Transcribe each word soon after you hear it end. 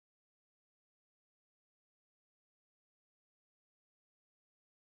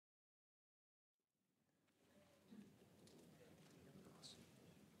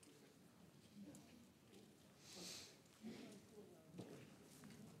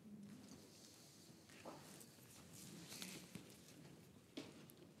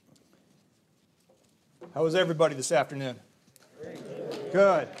How was everybody this afternoon?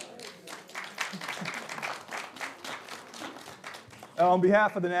 Good. On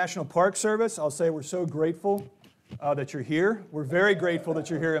behalf of the National Park Service, I'll say we're so grateful that you're here. We're very grateful that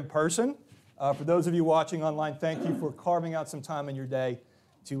you're here in person. For those of you watching online, thank you for carving out some time in your day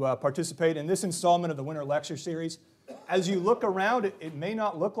to participate in this installment of the Winter Lecture Series. As you look around, it may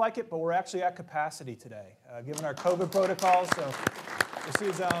not look like it, but we're actually at capacity today, given our COVID protocols. So this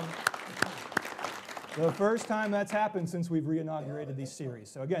is the first time that's happened since we've reinaugurated these series.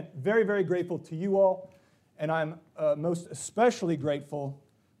 So again, very, very grateful to you all. And I'm most especially grateful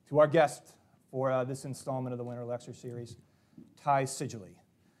to our guest for this installment of the Winter Lecture Series, Seidule.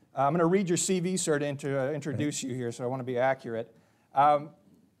 I'm going to read your CV, sir, to introduce you here, so I want to be accurate.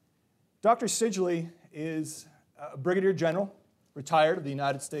 Dr. Seidule is a brigadier general, retired of the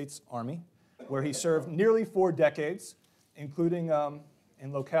United States Army, where he served nearly 4 decades, including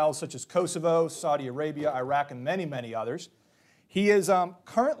in locales such as Kosovo, Saudi Arabia, Iraq, and many, many others. He is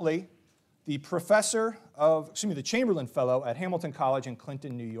currently the the Chamberlain Fellow at Hamilton College in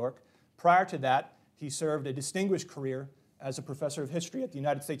Clinton, New York. Prior to that, he served a distinguished career as a professor of history at the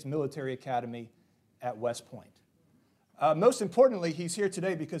United States Military Academy at West Point. Most importantly, he's here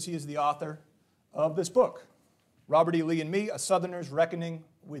today because he is the author of this book, Robert E. Lee and Me, A Southerner's Reckoning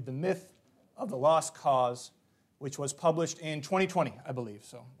with the Myth of the Lost Cause, which was published in 2020, I believe,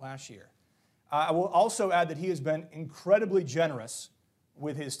 so last year. I will also add that he has been incredibly generous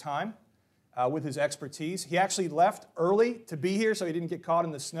with his time, with his expertise. He actually left early to be here so he didn't get caught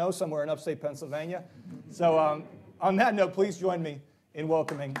in the snow somewhere in upstate Pennsylvania. So on that note, please join me in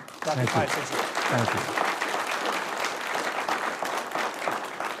welcoming Dr. Seidule. Thank you.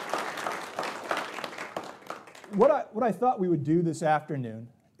 What I thought we would do this afternoon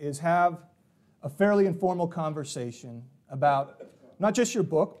is have a fairly informal conversation about not just your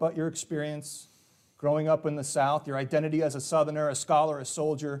book, but your experience growing up in the South, your identity as a Southerner, a scholar, a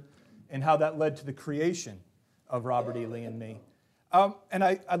soldier, and how that led to the creation of Robert E. Lee and Me. And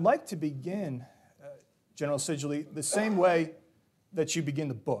I'd like to begin, General Seidule, the same way that you begin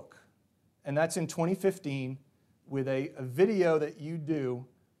the book, and that's in 2015 with a video that you do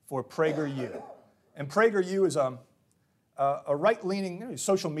for PragerU. And PragerU is a right-leaning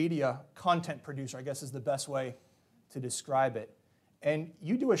social media content producer, I guess is the best way to describe it. And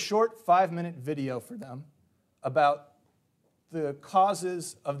you do a short 5-minute video for them about the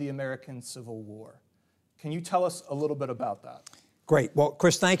causes of the American Civil War. Can you tell us a little bit about that? Great. Well,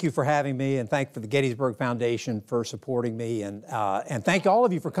 Chris, thank you for having me, and thank for the Gettysburg Foundation for supporting me, and thank all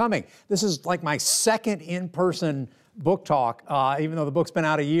of you for coming. This is like my second in-person book talk, even though the book's been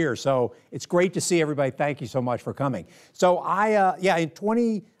out a year. So it's great to see everybody. Thank you so much for coming. So I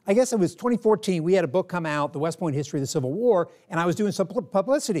guess it was 2014, we had a book come out, The West Point History of the Civil War, and I was doing some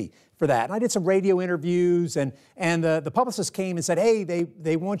publicity for that. And I did some radio interviews, and the publicist came and said, hey,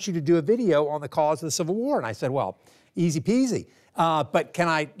 they want you to do a video on the cause of the Civil War. And I said, well, easy peasy. But can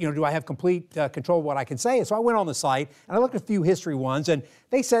I, do I have complete control of what I can say? And so I went on the site, and I looked at a few history ones, and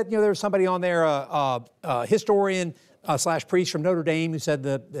they said, there was somebody on there, a historian / priest from Notre Dame, who said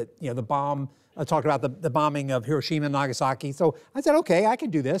that the bomb, talked about the bombing of Hiroshima and Nagasaki. So I said, okay, I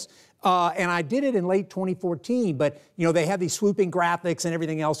can do this. And I did it in late 2014, but they had these swooping graphics and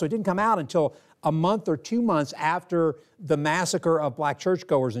everything else, so it didn't come out until a month or 2 months after the massacre of black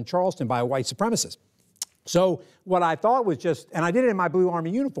churchgoers in Charleston by a white supremacist. So what I thought was and I did it in my Blue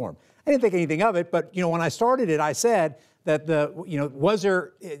Army uniform. I didn't think anything of it, but when I started it, I said that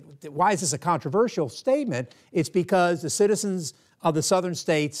why is this a controversial statement? It's because the citizens of the southern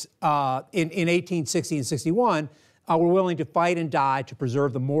states in 1860 and 61 were willing to fight and die to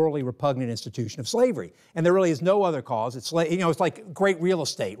preserve the morally repugnant institution of slavery. And there really is no other cause. It's like great real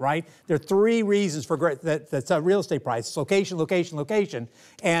estate, right? There are 3 reasons for that's real estate prices: location, location, location.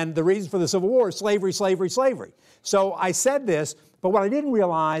 And the reason for the Civil War is slavery, slavery, slavery. So I said this, but what I didn't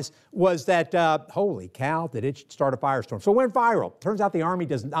realize was that, holy cow, did it start a firestorm. So it went viral. Turns out the Army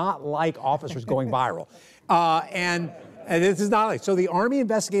does not like officers going viral. And this is not like, so the Army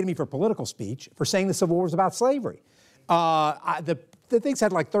investigated me for political speech for saying the Civil War was about slavery. The thing's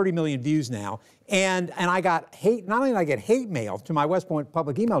had like 30 million views now, and I got hate. Not only did I get hate mail to my West Point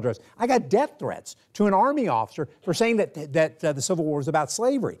public email address, I got death threats to an Army officer for saying that the Civil War was about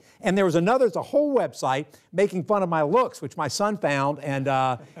slavery. And there's a whole website making fun of my looks, which my son found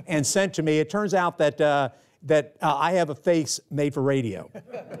and sent to me. It turns out that I have a face made for radio,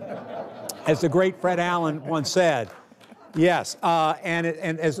 as the great Fred Allen once said. Yes, and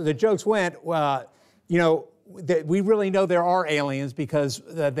as the jokes went, we really know there are aliens because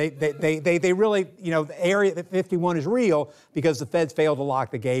they really, Area 51 is real because the feds failed to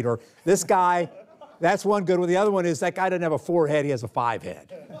lock the gate, or this guy That's one good one. The other one is that guy doesn't have a 4-head, he has a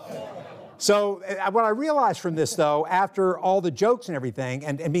 5-head. So what I realized from this, though, after all the jokes and everything,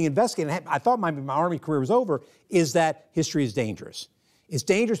 and being investigated, I thought my Army career was over, is that history is dangerous. It's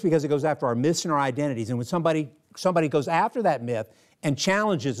dangerous because it goes after our myths and our identities. And when somebody goes after that myth and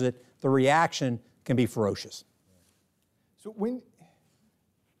challenges it, the reaction can be ferocious. So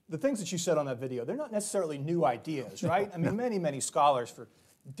the things that you said on that video, they're not necessarily new ideas, right? I mean, many scholars for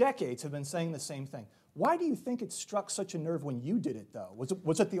decades have been saying the same thing. Why do you think it struck such a nerve when you did it, though?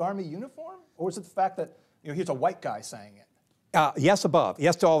 Was it the Army uniform, or was it the fact that here's a white guy saying it? Yes, above.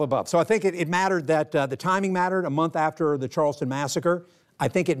 Yes to all above. So I think it mattered that the timing mattered a month after the Charleston massacre. I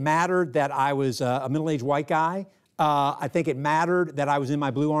think it mattered that I was a middle-aged white guy. I think it mattered that I was in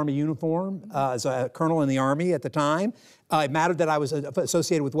my blue Army uniform as a colonel in the Army at the time. It mattered that I was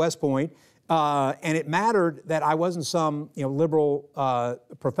associated with West Point. And it mattered that I wasn't some liberal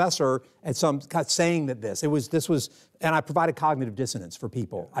professor at some saying that this was, and I provided cognitive dissonance for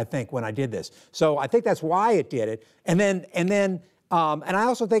people, I think, when I did this. So I think that's why it did it. And I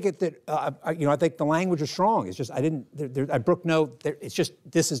also think I think the language is strong. It's just I brook no. It's just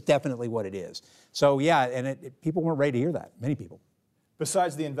this is definitely what it is. So yeah, and people weren't ready to hear that. Many people.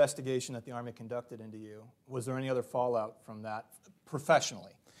 Besides the investigation that the Army conducted into you, was there any other fallout from that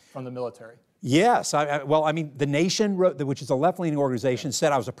professionally? From the military? Yes. Well, I mean, The Nation, which is a left-leaning organization,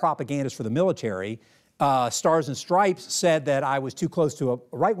 said I was a propagandist for the military. Stars and Stripes said that I was too close to a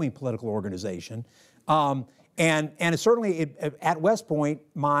right-wing political organization. And certainly at West Point,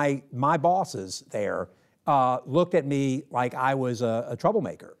 my bosses there looked at me like I was a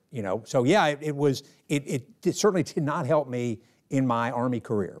troublemaker. So yeah, it certainly did not help me in my Army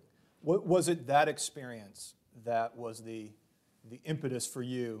career. Was it that experience that was the impetus for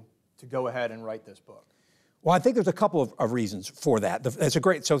you to go ahead and write this book? Well, I think there's a couple of reasons for that. That's a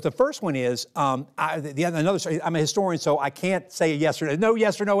great. So the first one is I'm a historian, so I can't say yes or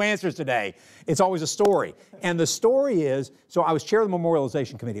no answers today. It's always a story, and the story is so I was chair of the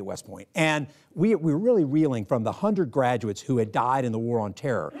Memorialization Committee at West Point, and we were really reeling from the 100 graduates who had died in the War on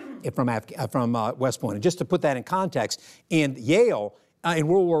Terror from West Point. And just to put that in context, in Yale in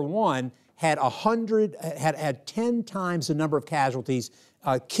World War I had 10 times the number of casualties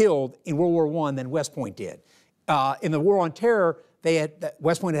killed in World War I than West Point did. In the War on Terror,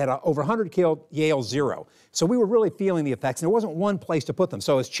 West Point had over 100 killed, Yale 0. So we were really feeling the effects, and there wasn't one place to put them.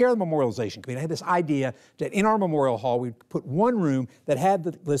 So as chair of the Memorialization Committee, I had this idea that in our memorial hall, we'd put one room that had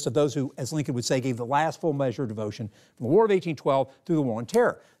the list of those who, as Lincoln would say, gave the last full measure of devotion from the War of 1812 through the War on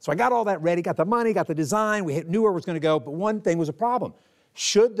Terror. So I got all that ready, got the money, got the design, we knew where it was going to go, but one thing was a problem.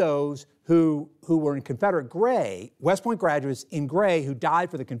 Should those who were in Confederate gray, West Point graduates in gray who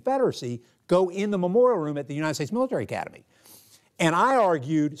died for the Confederacy, go in the memorial room at the United States Military Academy? And I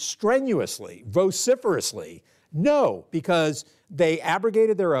argued strenuously, vociferously, no, because they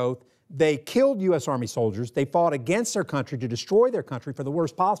abrogated their oath, they killed U.S. Army soldiers, they fought against their country to destroy their country for the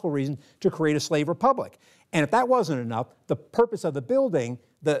worst possible reason, to create a slave republic. And if that wasn't enough, the purpose of the building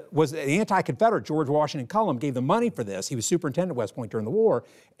was the anti-Confederate George Washington Cullom gave the money for this. He was superintendent at West Point during the war,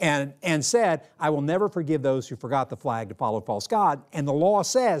 and said, I will never forgive those who forgot the flag to follow false God. And the law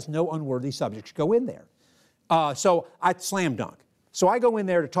says no unworthy subject should go in there. So I slam dunk. So I go in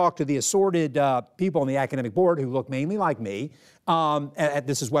there to talk to the assorted people on the academic board who look mainly like me.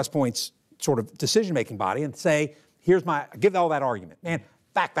 This is West Point's sort of decision-making body, and say, give all that argument. Man,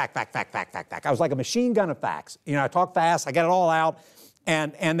 fact. I was like a machine gun of facts. I talk fast, I get it all out.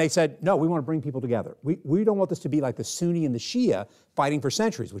 And they said, no, we want to bring people together. We don't want this to be like the Sunni and the Shia fighting for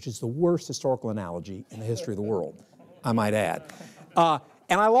centuries, which is the worst historical analogy in the history of the world, I might add.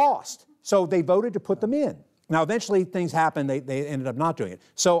 And I lost. So they voted to put them in. Now, eventually things happened. They ended up not doing it.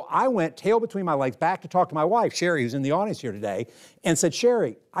 So I went tail between my legs back to talk to my wife, Sherry, who's in the audience here today, and said,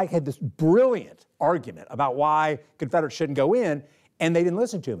 Sherry, I had this brilliant argument about why Confederates shouldn't go in, and they didn't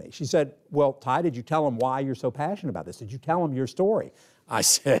listen to me. She said, well, Ty, did you tell them why you're so passionate about this? Did you tell them your story? I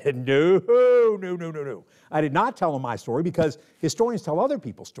said, no. I did not tell them my story, because historians tell other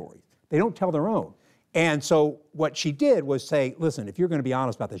people's stories. They don't tell their own. And so what she did was say, listen, if you're going to be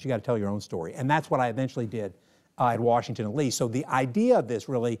honest about this, you got to tell your own story. And that's what I eventually did at Washington and Lee. So the idea of this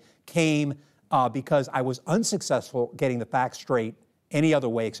really came because I was unsuccessful getting the facts straight any other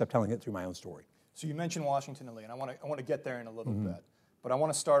way except telling it through my own story. So you mentioned Washington and Lee, and I want to get there in a little bit. But I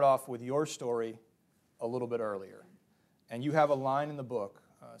want to start off with your story a little bit earlier. And you have a line in the book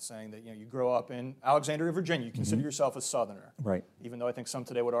saying that you grow up in Alexandria, Virginia. You consider yourself a Southerner. Right. Even though I think some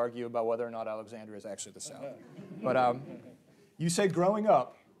today would argue about whether or not Alexandria is actually the South. But you say growing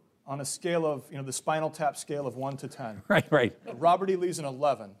up on a scale of, the Spinal Tap scale of 1 to 10. Right. Robert E. Lee's an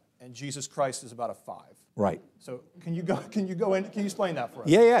 11, and Jesus Christ is about a 5. Right. So can you explain that for us?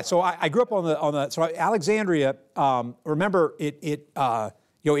 Yeah. So I grew up on so Alexandria. Remember,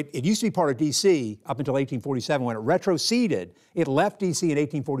 it used to be part of D.C. up until 1847 when it retroceded. It left D.C. in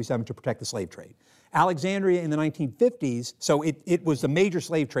 1847 to protect the slave trade. Alexandria in the 1950s, so it was the major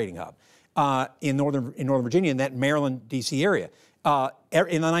slave trading hub in Northern Virginia, in that Maryland, D.C. area.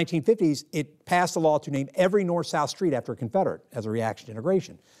 In the 1950s, it passed a law to name every north-south street after a Confederate as a reaction to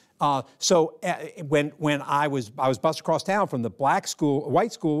integration. When I was bused across town from the white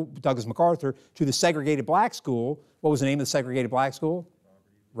school, Douglas MacArthur, to the segregated black school. What was the name of the segregated black school?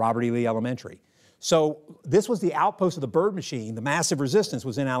 Robert E. Lee Elementary. So this was the outpost of the bird machine. The massive resistance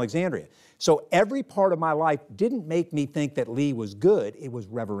was in Alexandria. So every part of my life didn't make me think that Lee was good. It was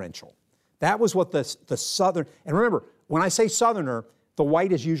reverential. That was what the Southern, and remember, when I say Southerner, the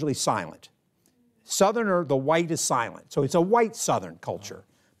white is usually silent. Southerner, the white is silent. So it's a white Southern culture.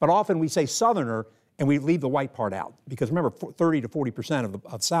 But often we say Southerner and we leave the white part out because remember, 30 to 40% of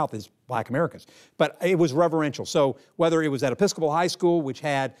the South is black Americans. But it was reverential. So whether it was at Episcopal High School, which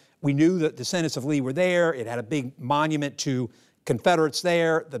we knew that descendants of Lee were there. It had a big monument to Confederates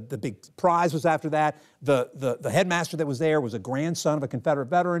there. The big prize was after that. The headmaster that was there was a grandson of a Confederate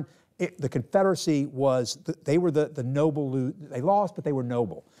veteran. The Confederacy was, they were the noble, they lost, but they were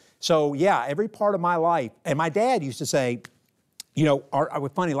noble. So yeah, every part of my life, and my dad used to say,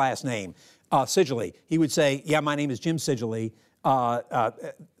 with funny last name, Seidule. He would say, yeah, my name is Jim Seidule,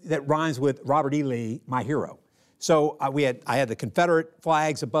 that rhymes with Robert E. Lee, my hero. So I had the Confederate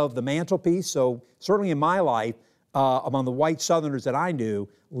flags above the mantelpiece, so certainly in my life, among the white Southerners that I knew,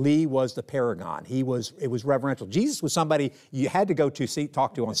 Lee was the paragon. It was reverential. Jesus was somebody you had to go to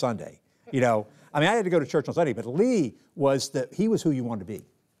talk to on Sunday. I had to go to church on Sunday, but Lee he was who you wanted to be.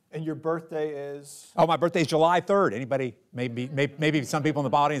 And your birthday is? Oh, my birthday is July 3rd. Anybody, maybe some people in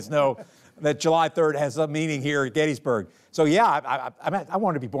the audience know that July 3rd has some meaning here at Gettysburg. So yeah, I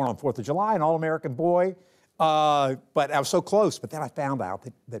wanted to be born on 4th of July, an all-American boy, but I was so close. But then I found out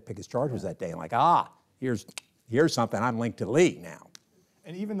that Pickett's Charge was that day. I'm like, here's something. I'm linked to Lee now.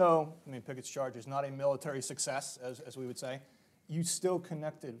 And even though, Pickett's Charge is not a military success, as we would say, you still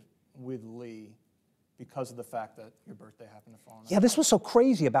connected with Lee because of the fact that your birthday happened to fall on that. Yeah, this was so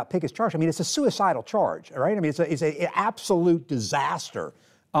crazy about Pickett's Charge. It's a suicidal charge, right? It's an absolute disaster.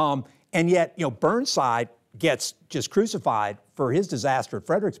 And yet, Burnside gets just crucified for his disaster at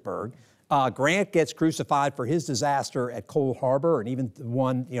Fredericksburg. Grant gets crucified for his disaster at Cold Harbor and even the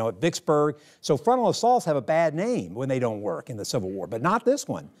one, at Vicksburg. So frontal assaults have a bad name when they don't work in the Civil War, but not this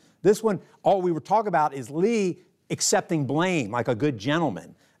one. This one, all we were talking about is Lee accepting blame like a good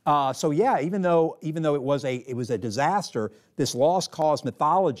gentleman. So yeah, even though it was a disaster, this lost cause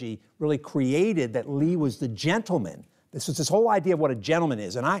mythology really created that Lee was the gentleman. This was this whole idea of what a gentleman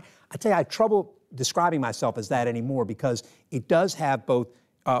is, and I tell you, I have trouble describing myself as that anymore because it does have both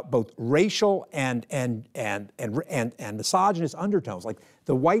racial and misogynist undertones. Like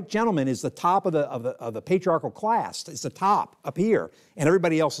the white gentleman is the top of the patriarchal class. It's the top up here, and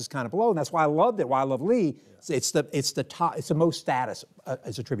everybody else is kind of below. And that's why I loved it. Why I love Lee. Yeah. It's the top. It's the most status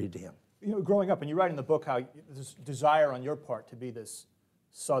is attributed to him. Growing up, and you write in the book how this desire on your part to be this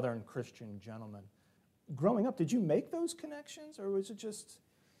Southern Christian gentleman. Growing up, did you make those connections, or was it just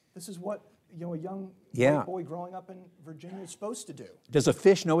this is what a young white boy growing up in Virginia is supposed to do? Does a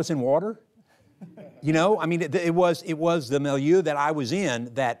fish know it's in water? It was the milieu that I was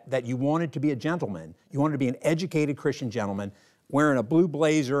in that you wanted to be a gentleman. You wanted to be an educated Christian gentleman wearing a blue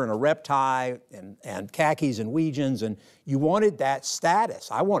blazer and a rep tie and khakis and Weegians, and you wanted that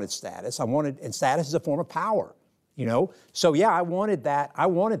status. I wanted status. And status is a form of power, So yeah, I wanted that. I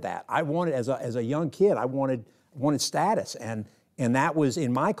wanted as a young kid, I wanted status, and that was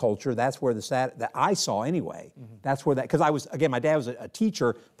in my culture. That's where the status that I saw anyway. Mm-hmm. That's where because my dad was a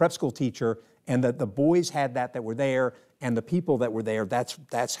teacher, prep school teacher, and the boys had that were there, and the people that were there.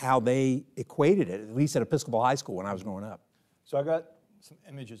 That's how they equated it, at least at Episcopal High School when I was growing up. So I got some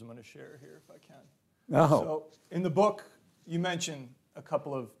images I'm going to share here if I can. Oh. So in the book, you mention a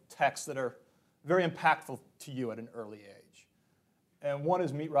couple of texts that are very impactful to you at an early age. And one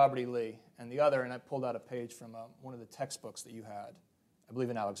is Meet Robert E. Lee, and the other, and I pulled out a page from one of the textbooks that you had, I believe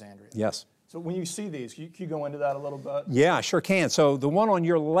in Alexandria. Yes. So when you see these, can you go into that a little bit? Yeah, I sure can. So the one on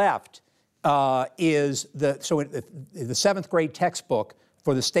your left is the 7th grade textbook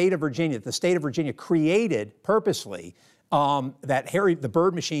for the state of Virginia. The state of Virginia created purposely that Harry, the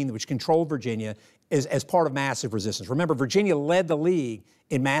Byrd machine, which controlled Virginia, is as part of massive resistance. Remember, Virginia led the League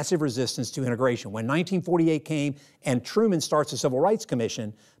in massive resistance to integration. When 1948 came and Truman starts the Civil Rights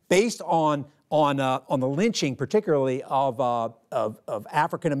Commission, based on the lynching, particularly of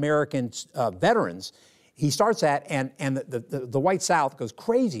African American veterans, he starts that, and the white South goes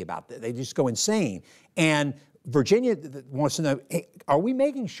crazy about that. They just go insane. And Virginia wants to know, hey, are we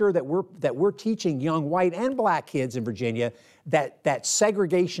making sure that we're teaching young white and black kids in Virginia that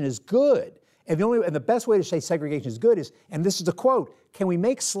segregation is good? And the best way to say segregation is good is, and this is the quote, can we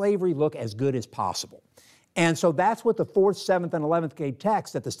make slavery look as good as possible? And so that's what the 4th, 7th, and 11th grade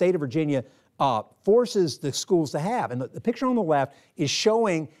text that the state of Virginia forces the schools to have. And the picture on the left is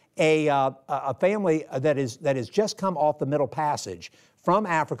showing a family that has just come off the Middle Passage from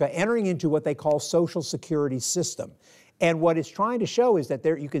Africa, entering into what they call social security system. And what it's trying to show is that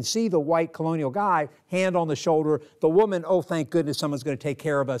there you can see the white colonial guy, hand on the shoulder, the woman, oh, thank goodness someone's going to take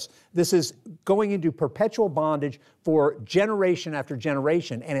care of us. This is going into perpetual bondage for generation after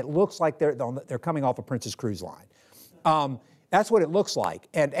generation, and it looks like they're coming off a Princess Cruise line. That's what it looks like.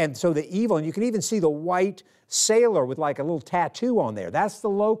 And so the evil, and you can even see the white sailor with like a little tattoo on there. That's the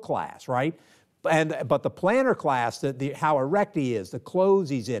low class, right? But the planter class, how erect he is, the clothes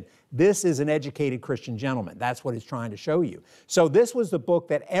he's in, this is an educated Christian gentleman. That's what he's trying to show you. So this was the book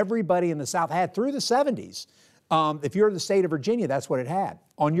that everybody in the South had through the 70s. If you're in the state of Virginia, that's what it had.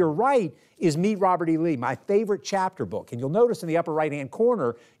 On your right is Meet Robert E. Lee, my favorite chapter book. And you'll notice in the upper right-hand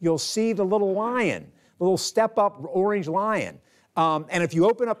corner, you'll see the little lion, the little step-up orange lion. And if you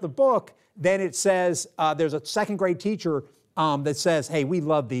open up the book, then it says, there's a second grade teacher that says, hey, we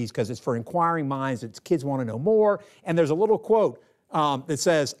love these because it's for inquiring minds, it's kids want to know more. And there's a little quote that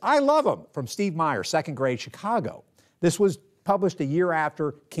says, I love them, from Steve Meyer, second grade, Chicago. This was published a year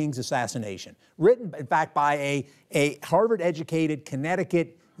after King's assassination. Written, in fact, by a Harvard-educated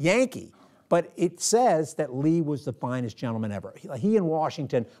Connecticut Yankee. But it says that Lee was the finest gentleman ever. He and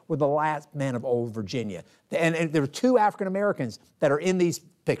Washington were the last men of old Virginia. And there were 2 African Americans that are in these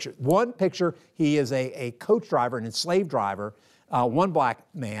pictures. One picture, he is a coach driver, an enslaved driver, one black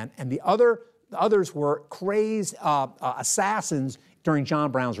man, and the others were crazed assassins during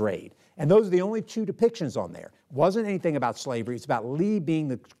John Brown's raid. And those are the only 2 depictions on there. It wasn't anything about slavery. It's about Lee being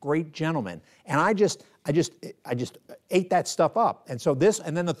the great gentleman. And I just ate that stuff up. And so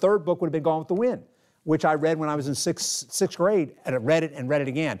and then the 3rd book would have been Gone with the Wind, which I read when I was in sixth grade, and I read it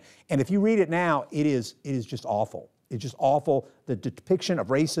again. And if you read it now, it is just awful. It's just awful. The depiction of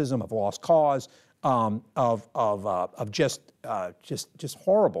racism, of lost cause, of just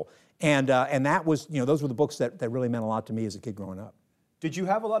horrible. And that was, those were the books that really meant a lot to me as a kid growing up. Did you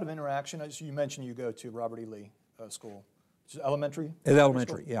have a lot of interaction? As you mentioned, you go to Robert E. Lee School, which is elementary? It's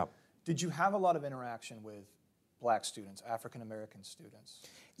elementary, yeah. Did you have a lot of interaction with black students, African American students?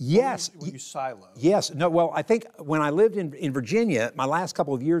 Yes. Were you siloed? Yes. No, well, I think when I lived in Virginia, my last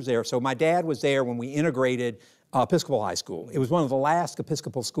couple of years there, so my dad was there when we integrated Episcopal High School. It was one of the last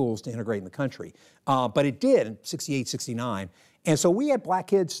Episcopal schools to integrate in the country. But it did in 68, 69. And so we had black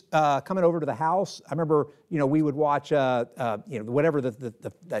kids coming over to the house. I remember, we would watch, whatever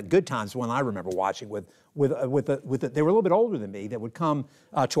the Good Times one I remember watching they were a little bit older than me that would come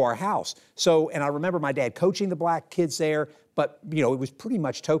to our house. So, and I remember my dad coaching the black kids there, but, it was pretty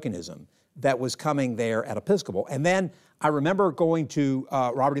much tokenism that was coming there at Episcopal. And then I remember going to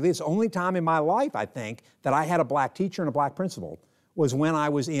Robert E. Lee. It's the only time in my life, I think, that I had a black teacher and a black principal was when I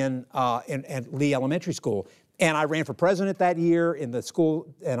was in Lee Elementary School. And I ran for president that year in the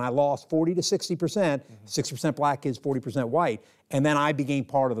school, and I lost 40 to 60%, 60% black kids, 40% white. And then I became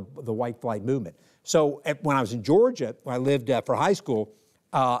part of the white flight movement. So when I was in Georgia, when I lived for high school,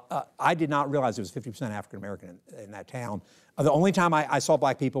 I did not realize it was 50% African American in that town. The only time I saw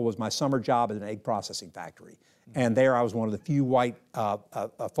black people was my summer job at an egg processing factory. And there I was one of the few white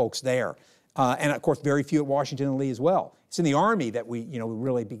folks there. And of course, very few at Washington and Lee as well. It's in the Army that we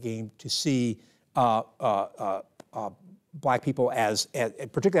really began to see black people as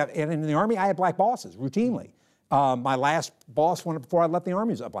particularly, and in the Army, I had black bosses routinely. My last boss, before I left the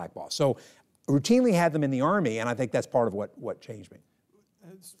Army, was a black boss. So routinely had them in the Army, and I think that's part of what changed me.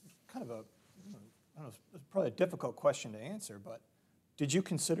 It's kind of I don't know, it's probably a difficult question to answer, but did you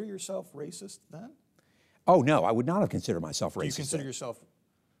consider yourself racist then? Oh, no, I would not have considered myself racist. Do you consider yourself,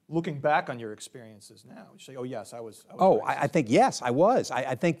 looking back on your experiences now, you say, oh, yes, I was Oh, racist. I think, yes, I was.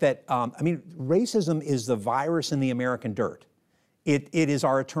 I think that, racism is the virus in the American dirt. It is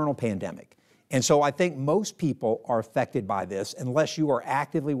our eternal pandemic. And so I think most people are affected by this unless you are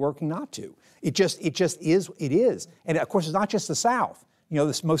actively working not to. It just is, it is. And of course, it's not just the South. You know,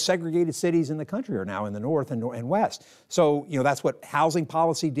 the most segregated cities in the country are now in the north and west. So, you know, that's what housing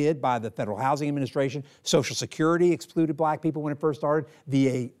policy did by the Federal Housing Administration. Social Security excluded black people when it first started.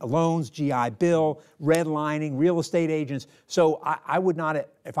 VA loans, GI Bill, redlining, real estate agents. So I would not,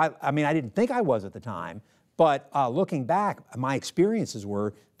 I mean, I didn't think I was at the time, but looking back, my experiences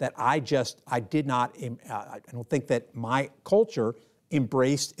were that I don't think that my culture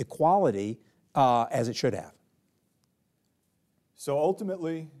embraced equality as it should have. So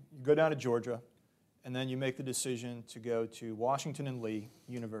ultimately, you go down to Georgia, and then you make the decision to go to Washington and Lee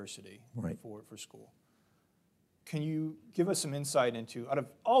University for school. Can you give us some insight into, out of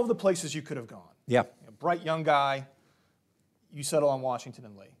all of the places you could have gone, yeah, a bright young guy, you settle on Washington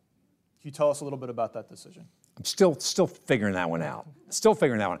and Lee. Can you tell us a little bit about that decision? I'm still figuring that one out. Still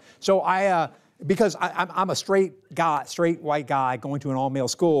figuring that one. So because I'm a straight white guy going to an all-male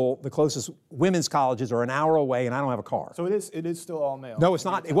school, the closest women's colleges are an hour away, and I don't have a car. So it is still all-male? No, it's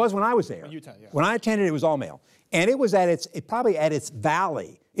not. It was when I was there. Yeah. When I attended, it was all-male. And it was probably at its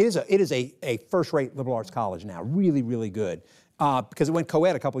valley. It is a first-rate liberal arts college now, really, really good. Because it went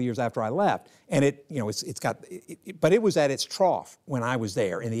co-ed a couple of years after I left, and but it was at its trough when I was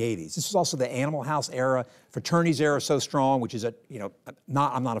there in the 80s. This was also the Animal House era, fraternities era, so strong, which is I'm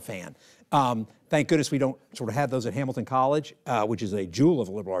not a fan. Thank goodness we don't sort of have those at Hamilton College, which is a jewel of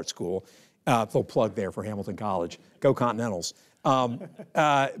a liberal arts school. Little plug there for Hamilton College. Go Continentals. But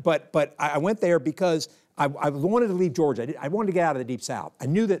I went there because I wanted to leave Georgia. I wanted to get out of the Deep South. I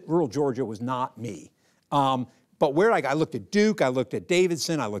knew that rural Georgia was not me. But where I looked at Duke, I looked at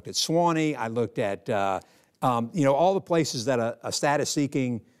Davidson, I looked at Swanee, I looked at all the places that a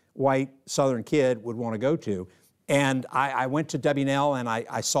status-seeking white Southern kid would want to go to. And I went to W&L and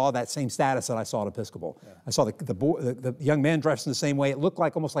I saw that same status that I saw at Episcopal. Yeah. I saw the young men dressed in the same way. It looked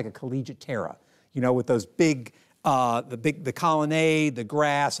like almost like a collegiate terra, with those big, the colonnade, the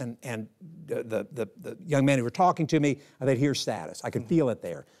grass, and the young men who were talking to me. They'd hear status. I could feel it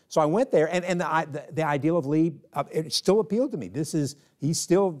there. So I went there, and the ideal of Lee, it still appealed to me. He's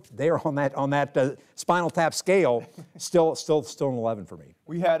still there on that Spinal Tap scale, still an 11 for me.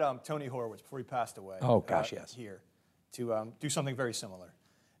 We had Tony Horwitz before he passed away. Oh gosh, yes. Here to do something very similar,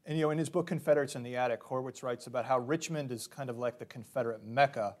 and in his book Confederates in the Attic, Horwitz writes about how Richmond is kind of like the Confederate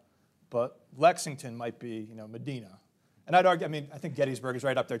Mecca, but Lexington might be Medina. And I'd argue, I think Gettysburg is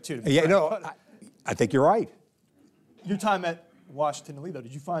right up there too. Yeah, I think you're right. Your time at Washington and Lee, though,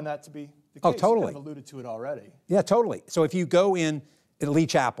 did you find that to be the case? Oh, totally. You kind of alluded to it already. Yeah, totally. So if you go in at Lee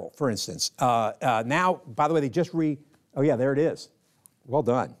Chapel, for instance, now, by the way, they just oh yeah, there it is. Well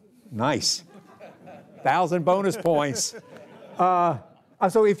done. Nice. 1,000 bonus points.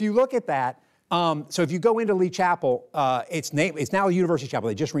 So if you look at that, so if you go into Lee Chapel, it's now a University Chapel.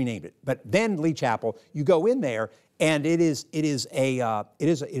 They just renamed it. But then Lee Chapel, you go in there, and it is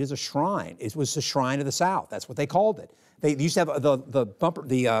a shrine. It was the Shrine of the South. That's what they called it. They used to have the bumper,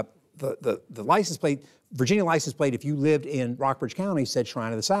 the license plate, Virginia license plate. If you lived in Rockbridge County, said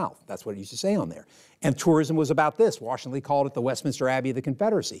Shrine of the South. That's what it used to say on there. And tourism was about this. Washington Lee called it the Westminster Abbey of the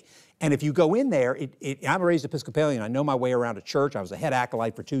Confederacy. And if you go in there, I'm a raised Episcopalian. I know my way around a church. I was a head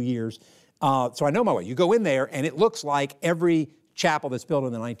acolyte for 2 years. So I know my way. You go in there, and it looks like every chapel that's built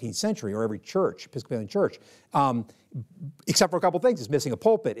in the 19th century, or every church, Episcopalian church, except for a couple things. It's missing a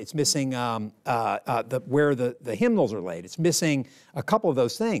pulpit. It's missing where the hymnals are laid. It's missing a couple of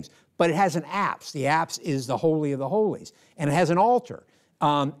those things. But it has an apse. The apse is the Holy of the Holies, and it has an altar.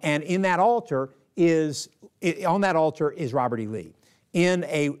 And in that altar on that altar is Robert E. Lee.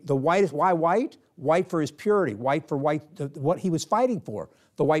 The whitest. Why white? White for his purity. White for what he was fighting for.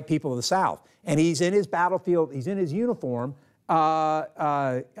 The white people of the South. And he's in his battlefield, he's in his uniform,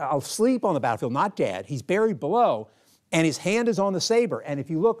 asleep on the battlefield, not dead. He's buried below, and his hand is on the saber. And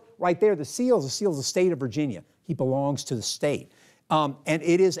if you look right there, the seal is the state of Virginia. He belongs to the state. And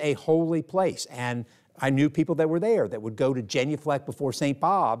it is a holy place. And I knew people that were there that would go to genuflect before St.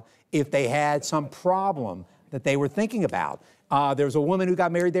 Bob if they had some problem that they were thinking about. There was a woman who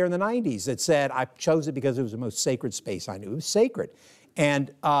got married there in the 90s that said, I chose it because it was the most sacred space I knew. It was sacred.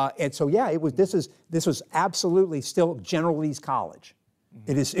 And so yeah, this was absolutely still General Lee's College.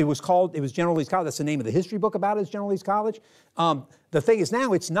 Mm-hmm. It was General Lee's College. That's the name of the history book about it, is General Lee's College. The thing is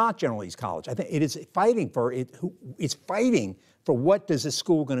now it's not General Lee's College. I think it is fighting for it. It's fighting for what does this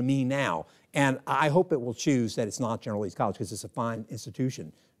school going to mean now. And I hope it will choose that it's not General Lee's College because it's a fine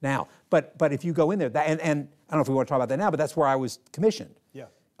institution now. But if you go in there, and I don't know if we want to talk about that now, but that's where I was commissioned. Yeah.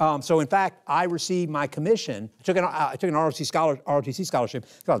 So in fact, I received my commission. I took an ROTC scholarship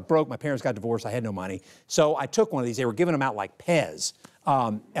because I was broke. My parents got divorced. I had no money. So I took one of these. They were giving them out like Pez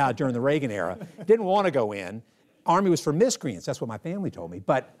during the Reagan era. Didn't want to go in. Army was for miscreants. That's what my family told me,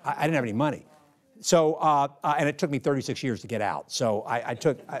 but I didn't have any money. So, and it took me 36 years to get out. So I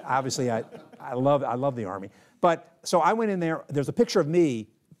love the Army. But so I went in there. There's a picture of me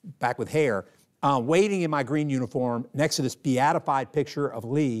back with hair, waiting in my green uniform next to this beatified picture of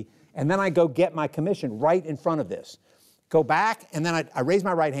Lee. And then I go get my commission right in front of this. Go back, and then I raise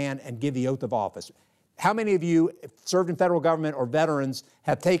my right hand and give the oath of office. How many of you served in federal government or veterans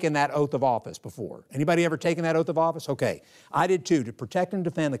have taken that oath of office before? Anybody ever taken that oath of office? Okay. I did too, to protect and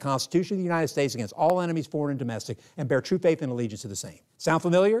defend the Constitution of the United States against all enemies, foreign and domestic, and bear true faith and allegiance to the same. Sound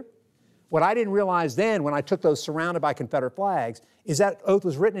familiar? What I didn't realize then when I took those surrounded by Confederate flags is that oath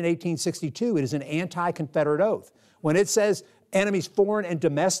was written in 1862. It is an anti-Confederate oath. When it says enemies, foreign and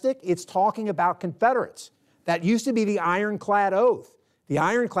domestic, it's talking about Confederates. That used to be the ironclad oath. The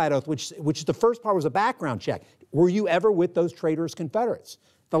ironclad oath, which the first part was a background check. Were you ever with those traitorous Confederates?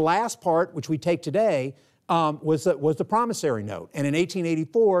 The last part, which we take today, was the promissory note. And in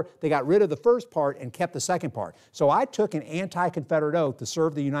 1884, they got rid of the first part and kept the second part. So I took an anti-Confederate oath to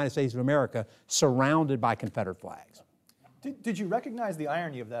serve the United States of America surrounded by Confederate flags. Did you recognize the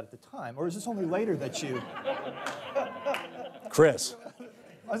irony of that at the time, or is this only later that you... Chris.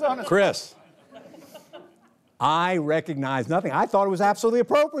 Chris. I recognize nothing. I thought it was absolutely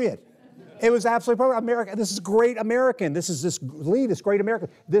appropriate. It was absolutely appropriate. America, this is great American. This is Lee, this great American.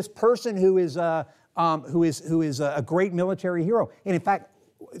 This person who is a great military hero. And in fact,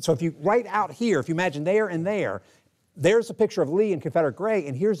 so if you right out here, if you imagine there and there, there's a picture of Lee in Confederate gray,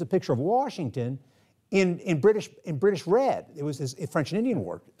 and here's a picture of Washington in British red. It was his French and Indian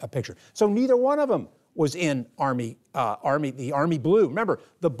War picture. So neither one of them was in the Army blue. Remember,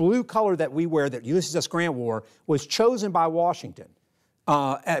 the blue color that we wear, that Ulysses S. Grant wore, was chosen by Washington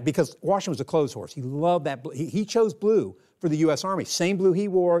because Washington was a clothes horse. He loved that blue. He chose blue for the U.S. Army. Same blue he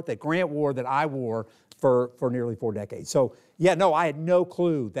wore, that Grant wore, that I wore for nearly 4 decades. So, yeah, no, I had no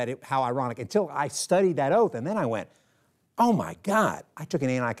clue how ironic until I studied that oath, and then I went, oh, my God, I took an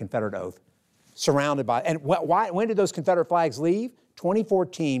anti-Confederate oath surrounded by, and when did those Confederate flags leave?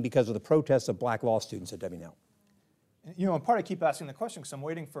 2014, because of the protests of black law students at W&L. You know, in part I keep asking the question because I'm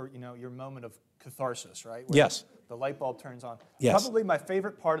waiting for, your moment of catharsis, right? Where Yes. The light bulb turns on. Yes. Probably my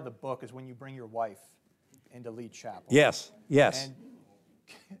favorite part of the book is when you bring your wife into Lee Chapel. Yes, yes.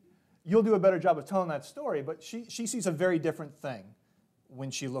 And you'll do a better job of telling that story, but she sees a very different thing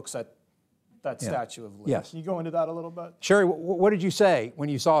when she looks at that statue of Lee. Yes. Can you go into that a little bit? Sherry, what did you say when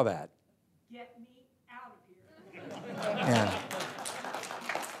you saw that? Get me out of here. Yeah.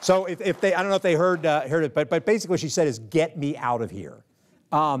 So if they, I don't know if they heard it, but basically what she said is, get me out of here.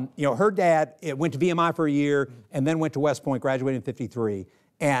 Her dad went to VMI for a year and then went to West Point, graduated in '53.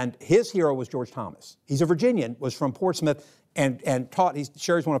 And his hero was George Thomas. He's a Virginian, was from Portsmouth, and taught,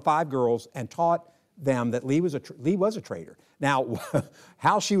 Sherry's one of 5 girls, and taught them that Lee was a traitor. Now,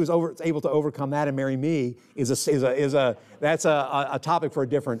 how she was able to overcome that and marry me that's a topic for a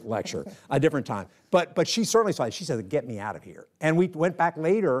different lecture, a different time. But she certainly saw it. She said, get me out of here. And we went back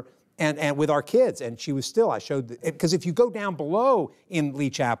later and with our kids, and she was still, I showed, because if you go down below in Lee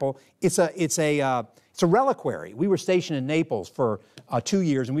Chapel, it's a reliquary. We were stationed in Naples for 2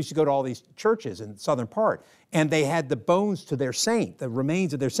 years, and we used to go to all these churches in the southern part. And they had the bones to their saint, the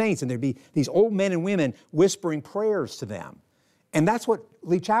remains of their saints, and there'd be these old men and women whispering prayers to them. And that's what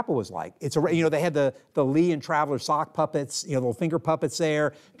Lee Chapel was like. They had the Lee and Traveler sock puppets, little finger puppets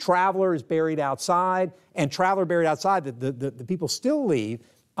there. Traveler is buried outside, and Traveler buried outside, the people still leave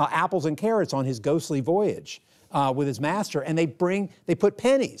apples and carrots on his ghostly voyage with his master, and they put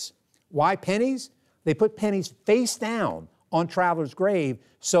pennies. Why pennies? They put pennies face down on Traveler's grave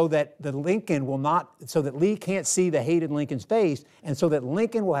so that so that Lee can't see the hated Lincoln's face, and so that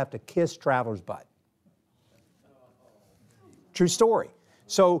Lincoln will have to kiss Traveler's butt. True story.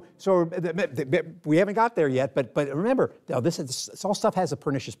 So we haven't got there yet, but remember, this all stuff has a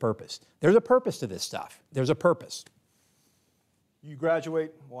pernicious purpose. There's a purpose to this stuff. There's a purpose. You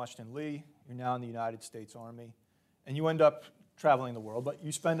graduate Washington Lee, you're now in the United States Army, and you end up traveling the world, but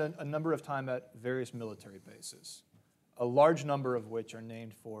you spend a number of time at various military bases, a large number of which are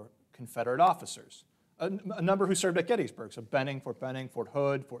named for Confederate officers, a number who served at Gettysburg, so Fort Benning, Fort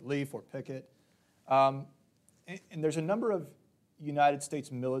Hood, Fort Lee, Fort Pickett. And there's a number of United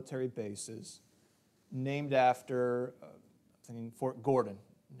States military bases named after, Fort Gordon,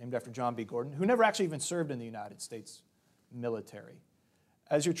 named after John B. Gordon, who never actually even served in the United States military.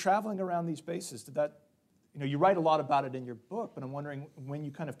 As you're traveling around these bases, did that, you write a lot about it in your book, but I'm wondering when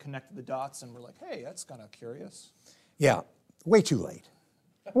you kind of connected the dots and were like, hey, that's kind of curious. Yeah, way too late.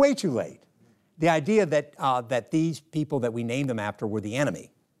 Way too late. The idea that these people that we named them after were the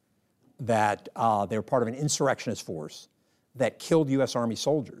enemy. that they were part of an insurrectionist force that killed U.S. Army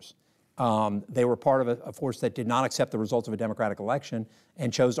soldiers. They were part of a force that did not accept the results of a democratic election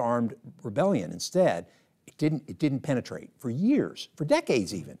and chose armed rebellion instead. It didn't penetrate for years, for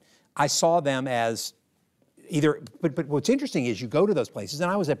decades even. I saw them as either, but what's interesting is you go to those places,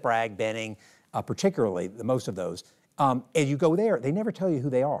 and I was at Bragg, Benning, particularly, most of those, and you go there, they never tell you who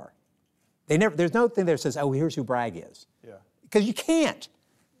they are. There's no thing that says, oh, here's who Bragg is. Yeah. Because you can't.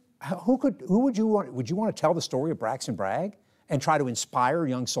 Who would you want? Would you want to tell the story of Braxton Bragg and try to inspire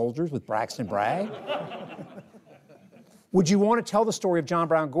young soldiers with Braxton Bragg? Would you want to tell the story of John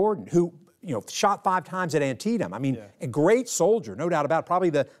Brown Gordon, who shot 5 times at Antietam? I mean, a great soldier, no doubt about it, probably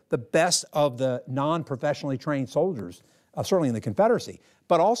the best of the non-professionally trained soldiers, certainly in the Confederacy,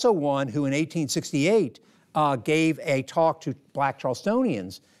 but also one who in 1868 gave a talk to black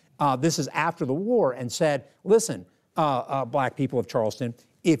Charlestonians. This is after the war, and said, listen, black people of Charleston,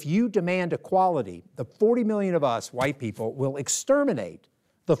 if you demand equality, the 40 million of us, white people, will exterminate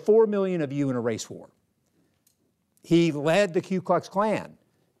the 4 million of you in a race war. He led the Ku Klux Klan.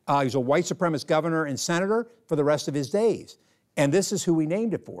 He was a white supremacist governor and senator for the rest of his days. And this is who we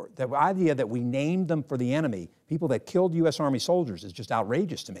named it for. The idea that we named them for the enemy, people that killed U.S. Army soldiers, is just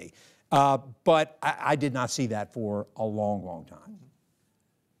outrageous to me. But I did not see that for a long, long time.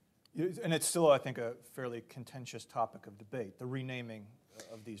 And it's still, I think, a fairly contentious topic of debate, the renaming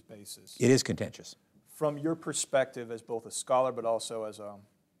of these bases. It is contentious. From your perspective as both a scholar but also as a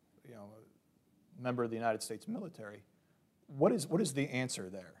member of the United States military, what is the answer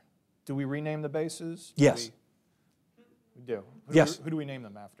there? Do we rename the bases? Yes. We do. Yes. Who do we name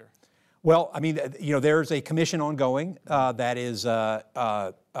them after? Well, I mean, there's a commission ongoing that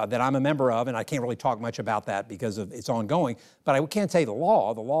I'm a member of, and I can't really talk much about that because it's ongoing. But I can't say the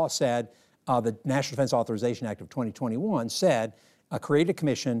law. The law said, the National Defense Authorization Act of 2021 said, create a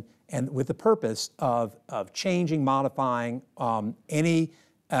commission and with the purpose of changing, modifying any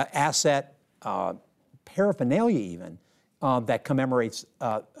asset paraphernalia even that commemorates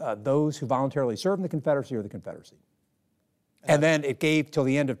those who voluntarily served in the Confederacy or the Confederacy. And then it gave till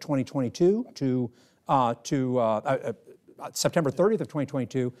the end of 2022 to September 30th of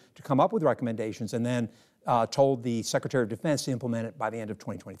 2022 to come up with recommendations, and then told the Secretary of Defense to implement it by the end of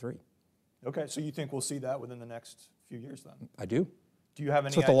 2023. Okay, so you think we'll see that within the next few years then? I do. Do you have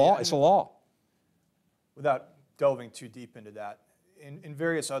any idea? The law. It's the law. Without delving too deep into that, in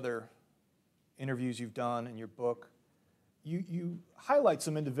various other interviews you've done in your book, you highlight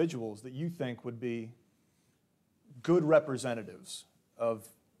some individuals that you think would be good representatives of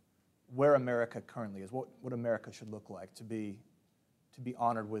where America currently is, what America should look like to be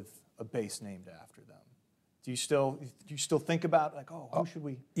honored with a base named after them. Do you still think about who should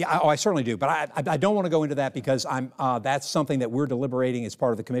we? Yeah, I certainly do, but I don't want to go into that because that's something that we're deliberating as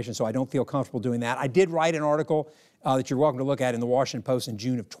part of the commission, so I don't feel comfortable doing that. I did write an article that you're welcome to look at in the Washington Post in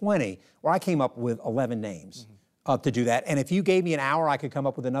June of 20, where I came up with 11 names. To do that. And if you gave me an hour, I could come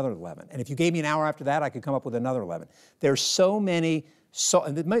up with another 11. And if you gave me an hour after that, I could come up with another 11. There's so many,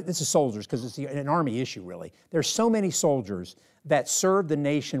 and this is soldiers because it's an Army issue really. There's so many soldiers that served the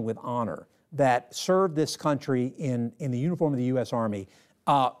nation with honor, that served this country in the uniform of the U.S. Army.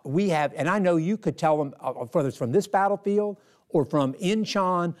 We have, and I know you could tell them, whether it's from this battlefield or from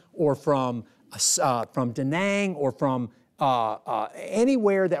Incheon or from Da Nang or from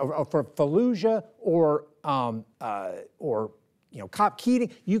anywhere that, or for Fallujah or Cop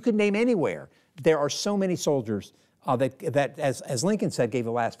Keating, you could name anywhere. There are so many soldiers that as Lincoln said, gave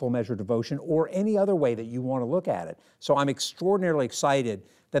the last full measure of devotion, or any other way that you want to look at it. So I'm extraordinarily excited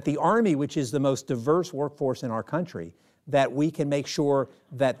that the Army, which is the most diverse workforce in our country, that we can make sure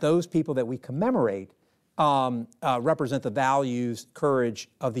that those people that we commemorate represent the values, courage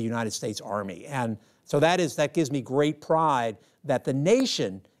of the United States Army. And so that gives me great pride that the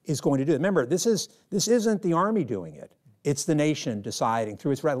nation is going to do it. Remember, this isn't the Army doing it. It's the nation deciding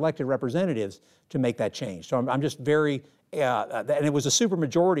through its elected representatives to make that change. So I'm just very, and it was a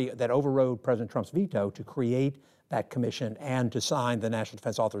supermajority that overrode President Trump's veto to create that commission and to sign the National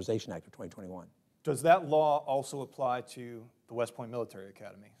Defense Authorization Act of 2021. Does that law also apply to the West Point Military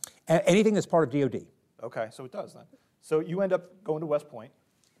Academy? Anything that's part of DOD. Okay, so it does then. So you end up going to West Point.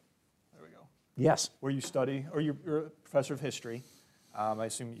 There we go. Yes. Where you study, or you're a professor of history. I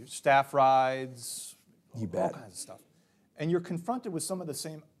assume you staff rides, you bet. All kinds of stuff. And you're confronted with some of the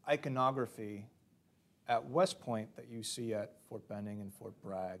same iconography at West Point that you see at Fort Benning and Fort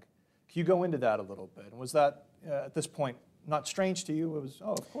Bragg. Can you go into that a little bit? And was that, at this point, not strange to you? It was,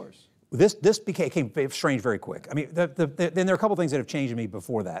 oh, of course. This became strange very quick. I mean, then there are a couple things that have changed in me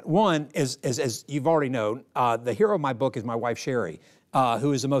before that. One is, as you've already known, the hero of my book is my wife, Sherry.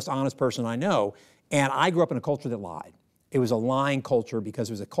 who is the most honest person I know. And I grew up in a culture that lied. It was a lying culture because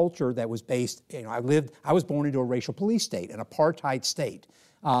it was a culture that was based, I was born into a racial police state, an apartheid state,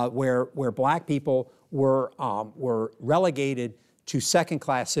 where black people were relegated to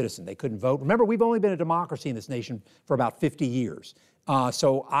second-class citizens. They couldn't vote. Remember, we've only been a democracy in this nation for about 50 years.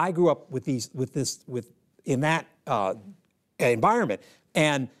 So I grew up in that environment.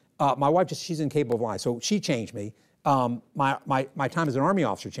 And my wife, she's incapable of lying, so she changed me. My time as an Army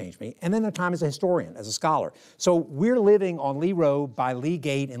officer changed me, and then the time as a historian, as a scholar. So we're living on Lee Road by Lee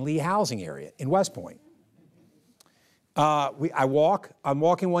Gate and Lee housing area in West Point. I'm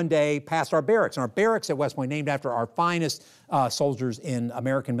walking one day past our barracks, and our barracks at West Point named after our finest soldiers in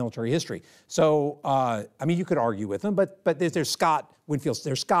American military history. So, I mean, you could argue with them, but there's Scott Winfield,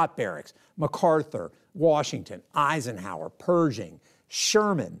 there's Scott Barracks, MacArthur, Washington, Eisenhower, Pershing,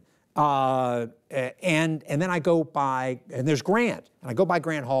 Sherman, and then I go by, and there's Grant, and I go by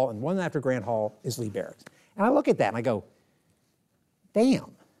Grant Hall, and one after Grant Hall is Lee Barracks. And I look at that and I go,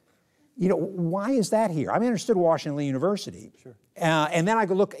 damn. You know, why is that here? I mean, I understood Washington Lee University. Sure. And then I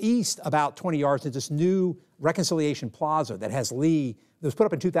go look east about 20 yards at this new Reconciliation Plaza that has Lee, that was put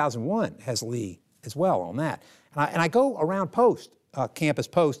up in 2001, has Lee as well on that. And I go around Campus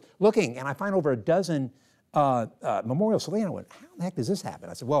Post, looking, and I find over a dozen memorials to Lee, and I went, how the heck does this happen?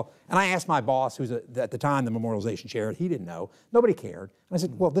 I said, well, and I asked my boss, who's at the time the memorialization chair, he didn't know. Nobody cared. And I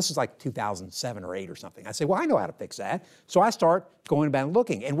said, well, this is like 2007 or 8 or something. I said, well, I know how to fix that. So I start going about and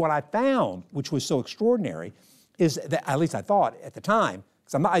looking. And what I found, which was so extraordinary, is that, at least I thought at the time,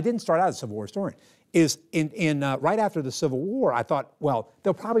 because I didn't start out as a Civil War historian, is right after the Civil War, I thought, well,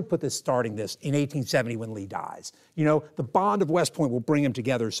 they'll probably starting this in 1870 when Lee dies. You know, the bond of West Point will bring them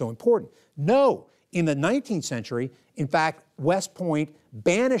together is so important. No. In the 19th century, in fact, West Point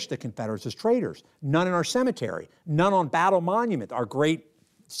banished the Confederates as traitors. None in our cemetery, none on Battle Monument, our great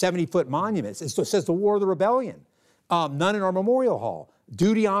 70-foot monuments. It says the War of the Rebellion. None in our Memorial Hall.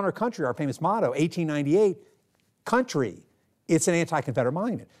 Duty, honor, country, our famous motto, 1898, country. It's an anti-Confederate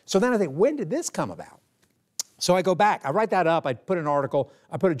monument. So then I think, when did this come about? So I go back, I write that up, I put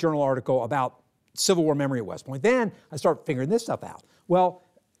a journal article about Civil War memory at West Point. Then I start figuring this stuff out. Well,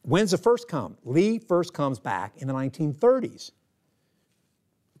 when's the first come? Lee first comes back in the 1930s.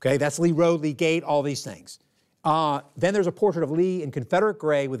 Okay, that's Lee Road, Lee Gate, all these things. Then there's a portrait of Lee in Confederate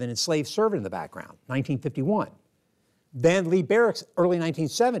gray with an enslaved servant in the background, 1951. Then Lee Barracks, early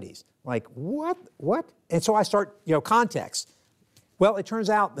 1970s. Like, what? And so I start, context. Well, it turns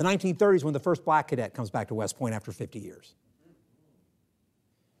out the 1930s when the first black cadet comes back to West Point after 50 years.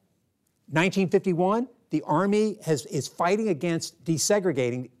 1951, the Army is fighting against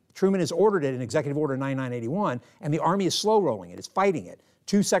desegregating. Truman has ordered it in Executive Order 9981, and the Army is slow rolling it. It's fighting it.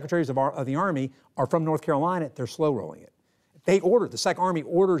 2 secretaries of the Army are from North Carolina. They're slow rolling it. The Second Army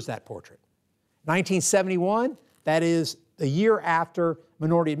orders that portrait. 1971, that is the year after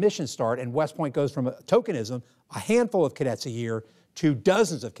minority admissions start, and West Point goes from a tokenism, a handful of cadets a year, to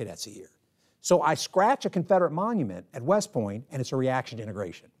dozens of cadets a year. So I scratch a Confederate monument at West Point, and it's a reaction to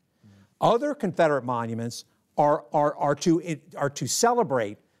integration. Other Confederate monuments are to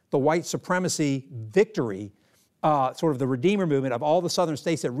celebrate the white supremacy victory, sort of the Redeemer movement of all the southern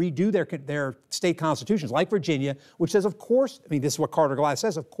states that redo their state constitutions, like Virginia, which says, of course, I mean, this is what Carter Glass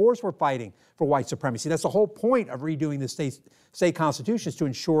says, of course we're fighting for white supremacy. That's the whole point of redoing the state constitutions, to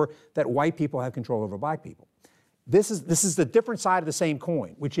ensure that white people have control over black people. This is the different side of the same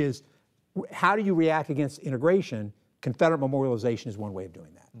coin, which is, how do you react against integration? Confederate memorialization is one way of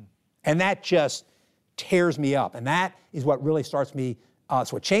doing that. And that just tears me up. And that is what really starts me,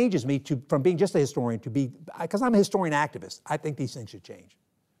 it's what changes me from being just a historian to be, because I'm a historian activist. I think these things should change.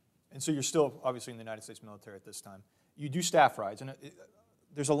 And so you're still obviously in the United States military at this time. You do staff rides, and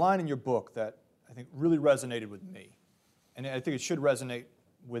there's a line in your book that I think really resonated with me. And I think it should resonate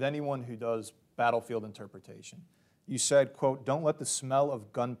with anyone who does battlefield interpretation. You said, quote, "Don't let the smell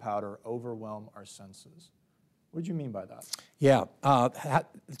of gunpowder overwhelm our senses." What did you mean by that? Yeah,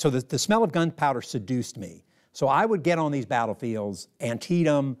 so the smell of gunpowder seduced me. So I would get on these battlefields,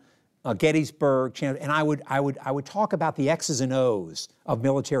 Antietam, Gettysburg, and I would talk about the X's and O's of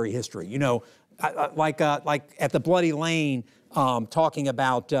military history. You know, like at the Bloody Lane, talking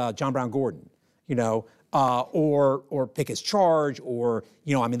about John Brown Gordon. You know, or Pickett's Charge, or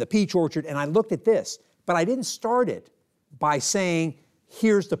I'm in the Peach Orchard, and I looked at this, but I didn't start it by saying,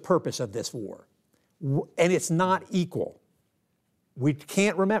 here's the purpose of this war. And it's not equal. We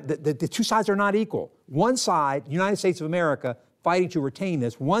can't remember, the two sides are not equal. One side, the United States of America, fighting to retain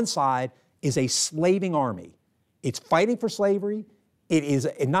this. One side is a slaving army. It's fighting for slavery. It is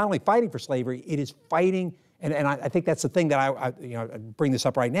not only fighting for slavery, it is fighting and I think that's the thing that I bring this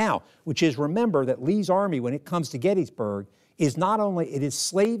up right now, which is remember that Lee's army, when it comes to Gettysburg, is not only, it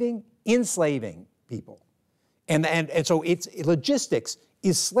is enslaving people. And so its logistics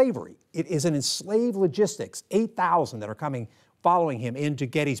is slavery. It is an enslaved logistics, 8,000 that are coming, following him into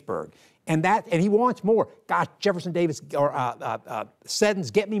Gettysburg. And he wants more. Gosh, Jefferson Davis or Seddon's,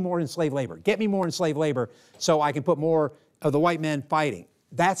 get me more enslaved labor. Get me more enslaved labor so I can put more of the white men fighting.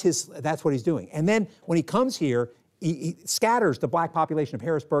 That's what he's doing. And then when he comes here, he scatters the black population of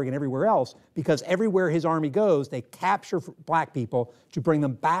Harrisburg and everywhere else, because everywhere his army goes, they capture black people to bring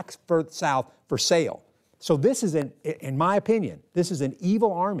them back further south for sale. So this is, in my opinion, this is an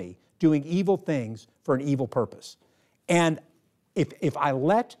evil army doing evil things for an evil purpose. And if I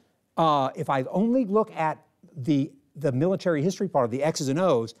only look at the military history part of the X's and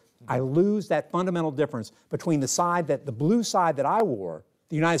O's, I lose that fundamental difference between the blue side that I wore,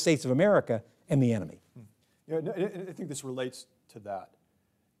 the United States of America, and the enemy. Yeah, I think this relates to that.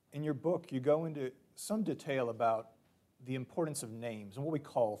 In your book, you go into some detail about the importance of names and what we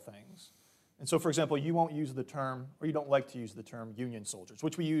call things. And so, for example, you won't use the term, or you don't like to use the term Union soldiers,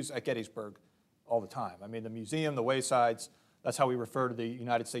 which we use at Gettysburg all the time. I mean, the museum, the waysides, that's how we refer to the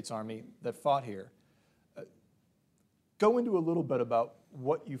United States Army that fought here. Go into a little bit about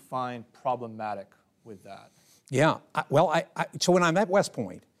what you find problematic with that. Yeah, so when I'm at West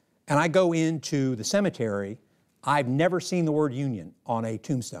Point and I go into the cemetery, I've never seen the word Union on a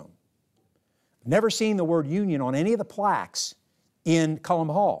tombstone. Never seen the word Union on any of the plaques in Cullom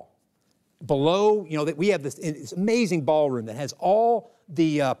Hall. Below, we have this amazing ballroom that has all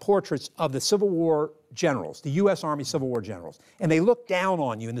the portraits of the Civil War generals, the U.S. Army Civil War generals. And they look down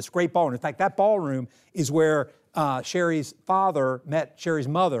on you in this great ballroom. In fact, that ballroom is where Sherry's father met Sherry's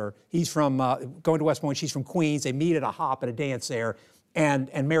mother. He's from, going to West Point, she's from Queens. They meet at a hop at a dance there and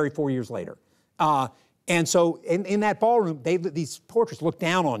marry 4 years later. And so in that ballroom, these portraits look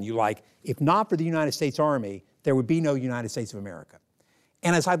down on you like, if not for the United States Army, there would be no United States of America.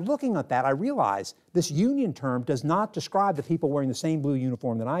 And as I'm looking at that, I realize this Union term does not describe the people wearing the same blue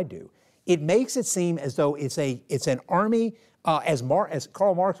uniform that I do. It makes it seem as though it's an army, as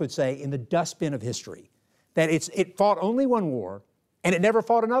Karl Marx would say, in the dustbin of history. That it fought only one war, and it never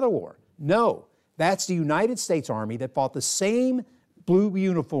fought another war. No, that's the United States Army that fought the same blue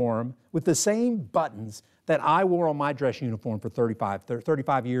uniform with the same buttons that I wore on my dress uniform for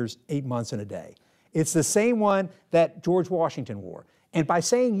 35 years, 8 months, and a day. It's the same one that George Washington wore. And by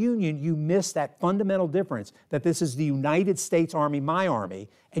saying Union, you miss that fundamental difference that this is the United States Army, my army,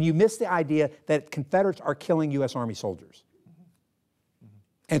 and you miss the idea that Confederates are killing U.S. Army soldiers.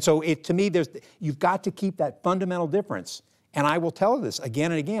 And so to me, you've got to keep that fundamental difference. And I will tell this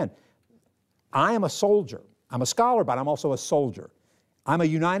again and again. I am a soldier. I'm a scholar, but I'm also a soldier. I'm a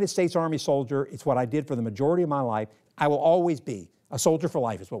United States Army soldier. It's what I did for the majority of my life. I will always be a soldier for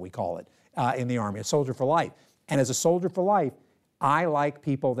life is what we call it in the Army, a soldier for life. And as a soldier for life, I like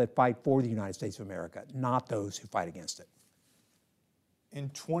people that fight for the United States of America, not those who fight against it. In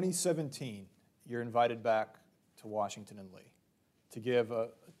 2017, you're invited back to Washington and Lee to give a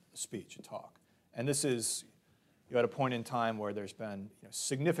speech, a talk. And this is, you're at a point in time where there's been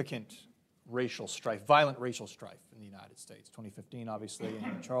significant racial strife, violent racial strife in the United States. 2015, obviously,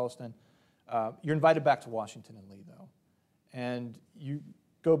 in Charleston. You're invited back to Washington and Lee, though. And you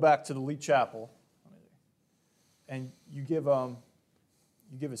go back to the Lee Chapel, and you give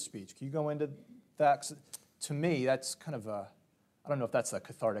a speech. Can you go into that? 'Cause to me, that's kind of I don't know if that's a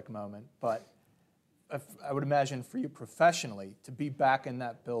cathartic moment, but I would imagine for you professionally, to be back in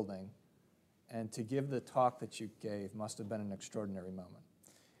that building and to give the talk that you gave must have been an extraordinary moment.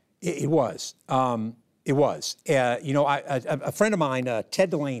 It was. It was. A friend of mine, Ted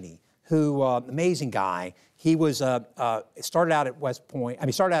Delaney, who, amazing guy, he was, started out at West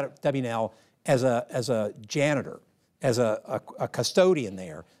Point, started out at W&L as a janitor, as a custodian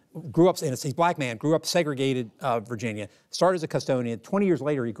there. Grew up, and he's a black man, grew up segregated Virginia, started as a custodian. 20 years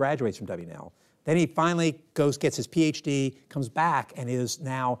later, he graduates from W&L. Then he finally gets his PhD, comes back, and is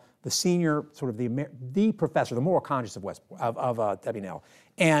now the senior, sort of the professor, the moral conscience of W&L.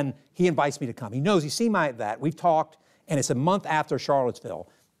 And he invites me to come. He knows, he's seen that. We've talked, and it's a month after Charlottesville.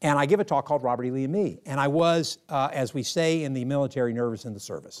 And I give a talk called Robert E. Lee and Me. And I was, as we say in the military, nervous in the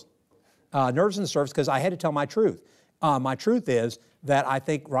service. Nervous in the service because I had to tell my truth. My truth is that I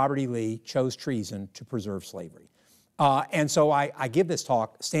think Robert E. Lee chose treason to preserve slavery. And so I give this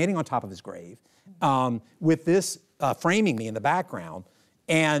talk standing on top of his grave with this framing me in the background.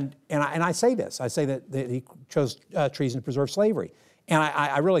 And I say this. I say that he chose treason to preserve slavery. And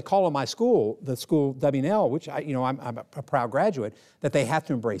I really call on my school, the school W&L, which I'm a proud graduate, that they have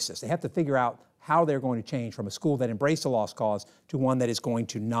to embrace this. They have to figure out how they're going to change from a school that embraced the lost cause to one that is going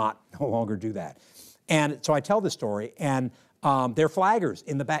to no longer do that. And so I tell this story, and there are flaggers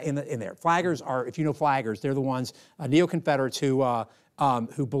in there. Flaggers are, if you know flaggers, they're the ones, neo-Confederates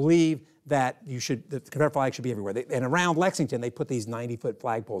who believe that the Confederate flag should be everywhere. And around Lexington, they put these 90-foot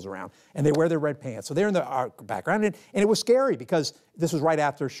flagpoles around, and they wear their red pants. So they're in the background, and it was scary because this was right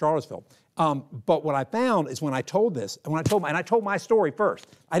after Charlottesville. But what I found is when I told this, and I told my story first.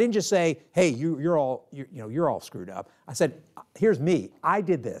 I didn't just say, "Hey, you're all screwed up." I said, "Here's me. I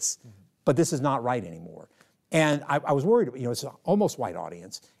did this, but this is not right anymore." And I was worried. It's an almost white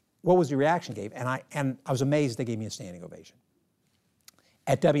audience. What was the reaction gave? And I was amazed they gave me a standing ovation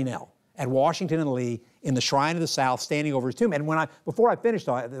at W&L, at Washington and Lee, in the Shrine of the South, standing over his tomb. And before I finished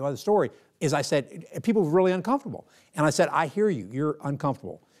the story, I said, people were really uncomfortable. And I said, I hear you, you're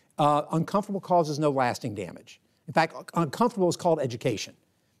uncomfortable. Uncomfortable causes no lasting damage. In fact, uncomfortable is called education.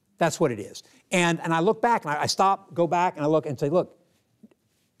 That's what it is. And I look back, and I stop, go back, and I look and say, look,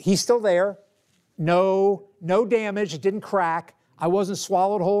 he's still there. No damage, it didn't crack. I wasn't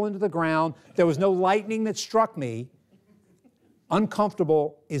swallowed whole into the ground. There was no lightning that struck me.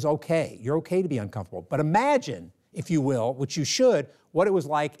 Uncomfortable is okay. You're okay to be uncomfortable. But imagine, if you will, which you should, what it was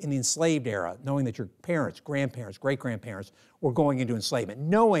like in the enslaved era, knowing that your parents, grandparents, great-grandparents were going into enslavement,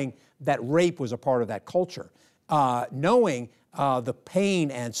 knowing that rape was a part of that culture, knowing the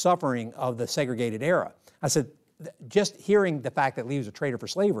pain and suffering of the segregated era. I said, just hearing the fact that Lee was a traitor for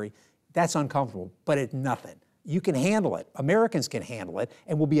slavery, that's uncomfortable, but it's nothing. You can handle it. Americans can handle it,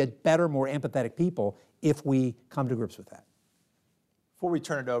 and we'll be a better, more empathetic people if we come to grips with that. Before we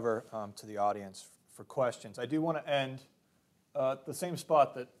turn it over to the audience for questions, I do want to end the same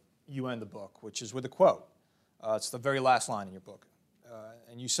spot that you end the book, which is with a quote. It's the very last line in your book.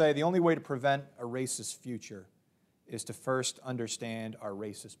 And you say, the only way to prevent a racist future is to first understand our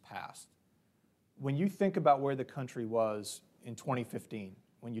racist past. When you think about where the country was in 2015,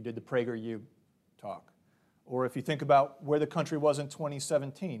 when you did the PragerU talk, or if you think about where the country was in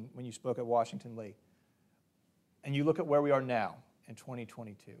 2017 when you spoke at Washington Lee, and you look at where we are now in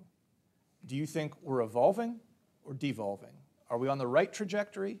 2022, do you think we're evolving or devolving? Are we on the right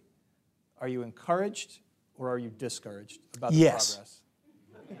trajectory? Are you encouraged or are you discouraged about the progress?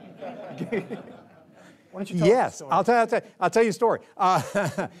 Why don't you tell us the story? I'll tell you a story.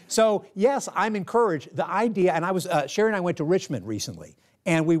 So yes, I'm encouraged. The idea, and Sherry and I went to Richmond recently,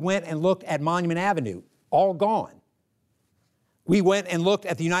 and we went and looked at Monument Avenue, all gone. We went and looked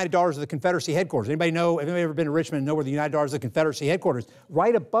at the United Daughters of the Confederacy headquarters. Have anybody ever been to Richmond and know where the United Daughters of the Confederacy headquarters?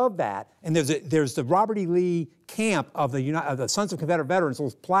 Right above that, and there's the Robert E. Lee camp of the Sons of Confederate Veterans, a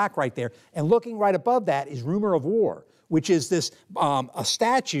little plaque right there, and looking right above that is Rumor of War, which is this a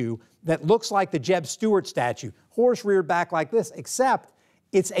statue that looks like the Jeb Stuart statue, horse reared back like this, except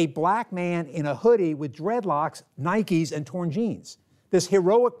it's a black man in a hoodie with dreadlocks, Nikes, and torn jeans. This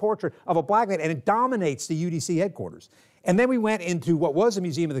heroic portrait of a black man, and it dominates the UDC headquarters. And then we went into what was the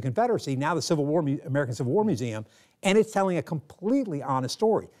Museum of the Confederacy, now the American Civil War Museum, and it's telling a completely honest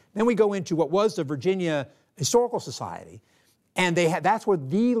story. Then we go into what was the Virginia Historical Society, and that's where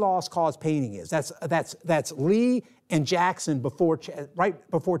the Lost Cause painting is. That's Lee and Jackson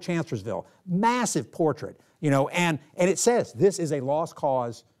right before Chancellorsville. Massive portrait, and it says this is a Lost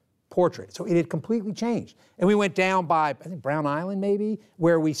Cause portrait. So it had completely changed. And we went down by, I think, Brown Island maybe,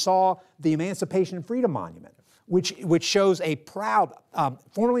 where we saw the Emancipation and Freedom Monument, which shows a proud,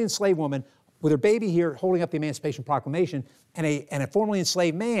 formerly enslaved woman with her baby here holding up the Emancipation Proclamation, and a formerly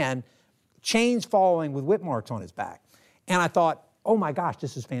enslaved man, chains following with whip marks on his back. And I thought, oh my gosh,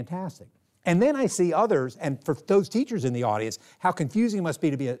 this is fantastic. And then I see others, and for those teachers in the audience, how confusing it must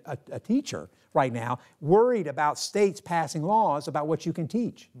be to be a teacher right now, worried about states passing laws about what you can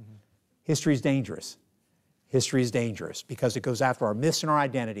teach. Mm-hmm. History is dangerous. History is dangerous because it goes after our myths and our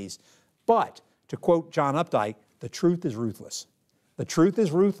identities. But to quote John Updike, the truth is ruthless. The truth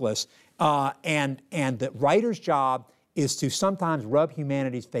is ruthless, and the writer's job is to sometimes rub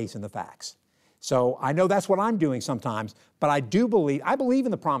humanity's face in the facts. So I know that's what I'm doing sometimes, but I believe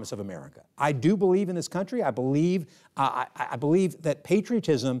in the promise of America. I do believe in this country. I believe that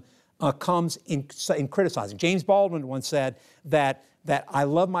patriotism comes in criticizing. James Baldwin once said that I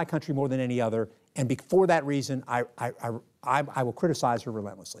love my country more than any other, and for that reason, I will criticize her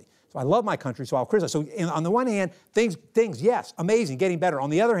relentlessly. So I love my country, so I'll criticize. So on the one hand, things, yes, amazing, getting better.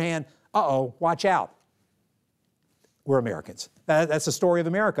 On the other hand, watch out. We're Americans. That's the story of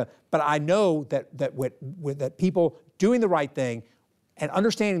America. But I know that people doing the right thing and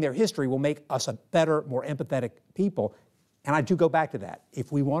understanding their history will make us a better, more empathetic people. And I do go back to that.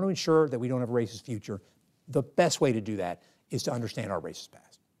 If we want to ensure that we don't have a racist future, the best way to do that is to understand our racist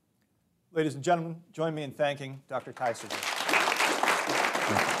past. Ladies and gentlemen, join me in thanking Dr. Kaiser.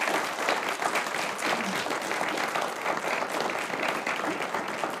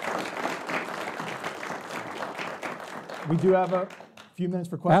 We do have a few minutes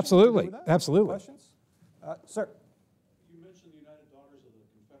for questions. Absolutely, absolutely. Questions? Sir. You mentioned the United Daughters of the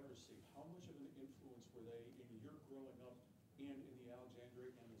Confederacy. How much of an influence were they in your growing up and in the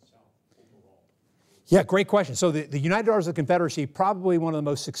Alexandria and the South overall? Yeah, great question. So the United Daughters of the Confederacy, probably one of the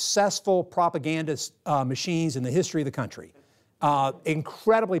most successful propagandist machines in the history of the country.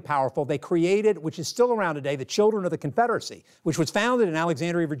 Incredibly powerful. They created, which is still around today, the Children of the Confederacy, which was founded in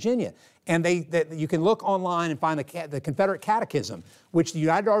Alexandria, Virginia. And you can look online and find the Confederate Catechism, which the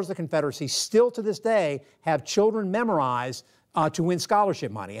United Daughters of the Confederacy still to this day have children memorize to win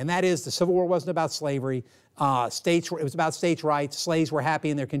scholarship money. And that is, the Civil War wasn't about slavery. It was about states' rights. Slaves were happy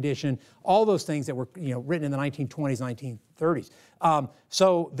in their condition. All those things that were written in the 1920s, 1930s.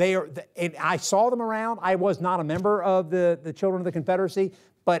 So they are, and I saw them around. I was not a member of the Children of the Confederacy,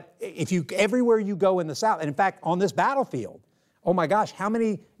 but everywhere you go in the South, and in fact, on this battlefield, oh my gosh, how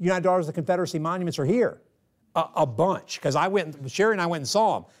many United Daughters of the Confederacy monuments are here? A bunch, because Sherry and I went and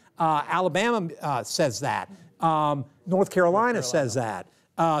saw them. Alabama says that. North Carolina says that.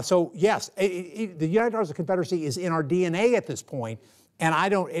 So yes, the United Daughters of the Confederacy is in our DNA at this point, and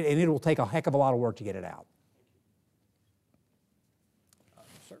it will take a heck of a lot of work to get it out.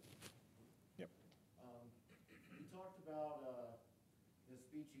 Sir. Yep. You talked about the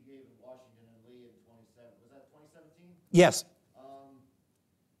speech you gave in Washington and Lee in 27. Was that 2017? Yes.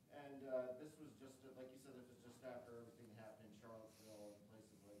 This was just, like you said, this was just after everything happened in Charlottesville and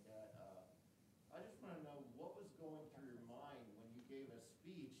places like that. I just want to know what was going through your mind when you gave a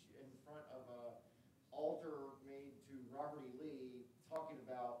speech in front of an altar made to Robert E. Lee, talking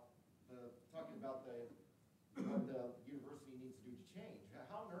about what the university needs to do to change.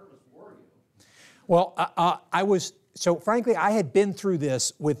 How nervous were you? Well, so frankly, I had been through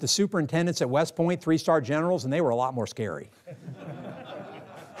this with the superintendents at West Point, 3-star generals, and they were a lot more scary. Can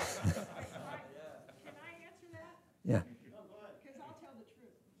I answer that? Yeah. Because I'll tell the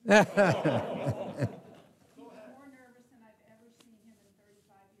truth. He was more nervous than I've ever seen him in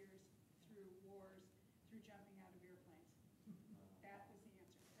 35 years through wars, through jumping out of airplanes. That was the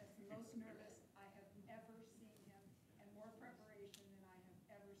answer. That's the most nervous I have ever seen him, and more preparation than I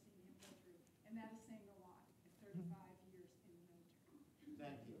have ever seen him go through. And that is saying a lot at 35 years in the military.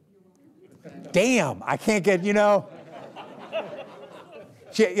 Thank you. You're welcome. Damn, I can't get, Yeah,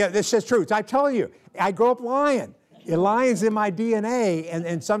 this is true. I tell you, I grew up lying. Lying's in my DNA,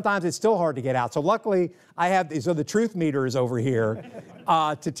 and sometimes it's still hard to get out. So luckily, so the truth meter is over here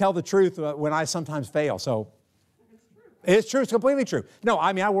to tell the truth when I sometimes fail. So it's true. It's completely true. No,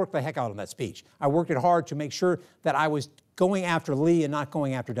 I mean, I worked the heck out on that speech. I worked it hard to make sure that I was going after Lee and not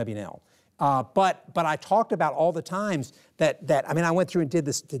going after W&L. But I talked about all the times I went through and did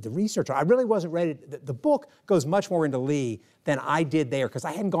the research. I really wasn't ready. The book goes much more into Lee than I did there, because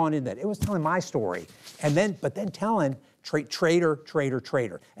I hadn't gone into that. It was telling my story, but then telling traitor, traitor,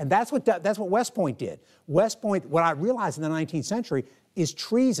 traitor. And that's what West Point did. West Point, what I realized in the 19th century is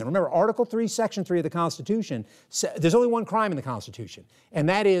treason. Remember, Article 3, Section 3 of the Constitution, there's only one crime in the Constitution, and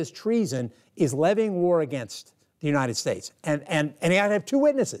that is treason, is levying war against the United States. And he had to have 2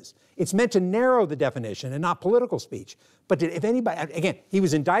 witnesses. It's meant to narrow the definition and not political speech. But if anybody, again, Lee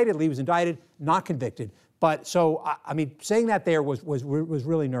was indicted, not convicted. But so, I mean, saying that there was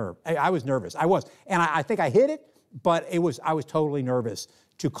really I was nervous. I was. And I think I hit it, but I was totally nervous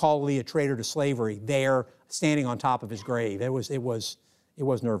to call Lee a traitor to slavery there, standing on top of his grave. It was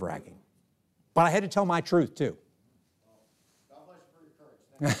nerve-wracking. But I had to tell my truth, too. God bless you for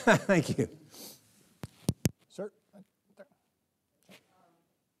your courage. Thank you. Sir.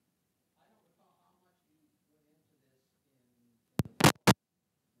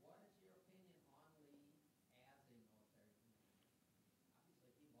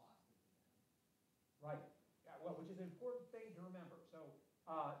 Right. Yeah, well, which is an important thing to remember. So,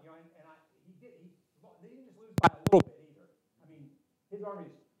 they didn't just lose by a little bit either. I mean, his army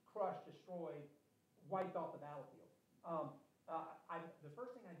is crushed, destroyed, wiped off the battlefield. The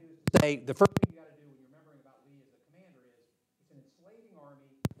first thing I do is to say, the first thing you got to do when you're remembering about Lee as a commander is, it's an enslaving army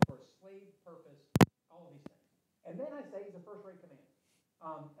for a slave purpose, all of these things. And then I say he's a first-rate commander.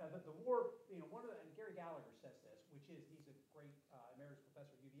 The war, and Gary Gallagher says this, which is, he's a great emeritus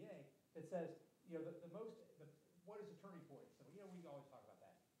professor at UVA, that says, what is a turning point? So, we always talk about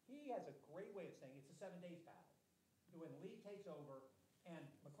that. He has a great way of saying it's a 7 days battle. When Lee takes over, and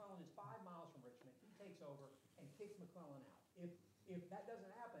McClellan is 5 miles from Richmond, he takes over and kicks McClellan out. If that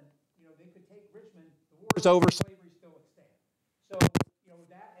doesn't happen, they could take Richmond, the war is over, slavery still extant. So,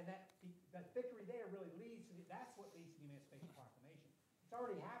 that victory there really leads to that's what leads to the Emancipation Proclamation. It's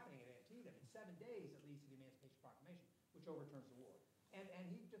already happening at Antietam. In 7 days, it leads to the Emancipation Proclamation, which overturns the war. And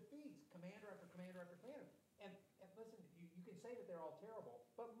he defeats commander after commander after commander. And listen, you can say that they're all terrible,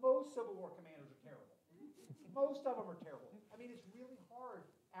 but most Civil War commanders are terrible. Most of them are terrible. I mean, it's really hard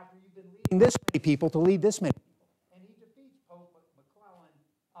after you've been leading this many people to lead this many people. And he defeats Pope, McClellan,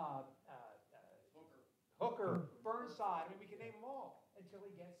 Hooker, Burnside. I mean, we can name them all until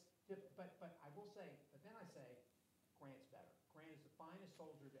he gets to, but I will say, but then I say, Grant's better. Grant is the finest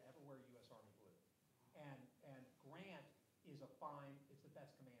soldier to ever wear U.S. Army blue. And Grant is the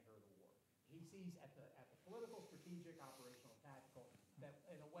best commander of the war. He sees at the political, strategic, operational, tactical, that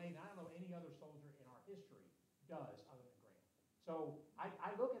in a way that I don't know any other soldier in our history does other than Grant. So I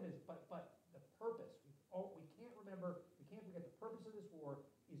look at this, but the purpose, we can't forget the purpose of this war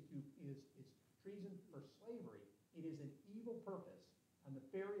is treason for slavery. It is an evil purpose, a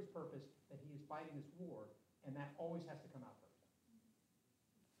nefarious purpose that he is fighting this war, and that always has to come out first.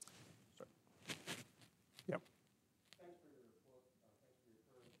 Sorry. Yep. Thanks for your book. Thanks for your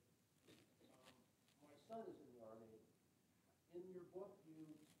turn. My son is in the Army. In your book, you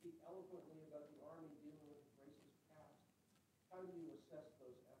speak eloquently about the Army dealing with its racist past. How do you assess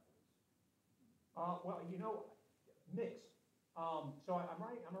those efforts? Well, mixed. So I'm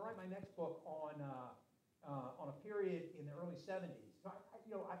gonna write my next book on a period in the early 70s. So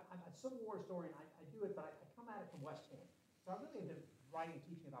I'm a Civil War historian. I do it, but I come at it from West Point. So I really have been writing and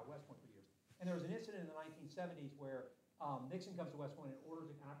teaching about West Point for years. And there was an incident in the 1970s where Nixon comes to West Point and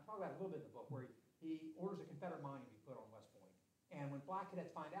orders, and I talk about it a little bit in the book, where he orders a Confederate monument to be put on West Point. And when black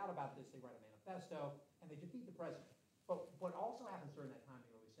cadets find out about this, they write a manifesto and they defeat the president. But what also happens during that time in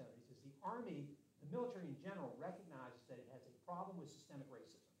the early 70s is the Army, the military in general, recognizes that it has a problem with systemic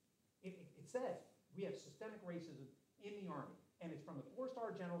racism. It says we have systemic racism in the Army, and it's from the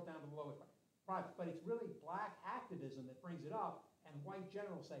 4-star generals down to the lowest private. But it's really black activism that brings it up, and white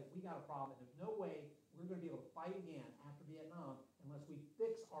generals say, we got a problem, and there's no way we're going to be able to fight again after Vietnam unless we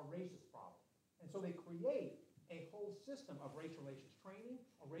fix our racist problem. And so they create a whole system of race relations training,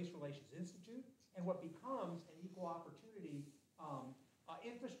 a race relations institute, and what becomes an equal opportunity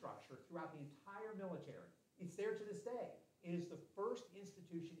infrastructure throughout the entire military. It's there to this day. It is the first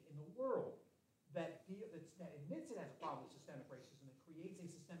institution in the world that admits it has a problem with systemic racism and creates a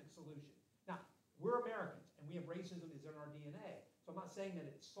systemic solution. Now, we're Americans, and we have racism is in our DNA. So I'm not saying that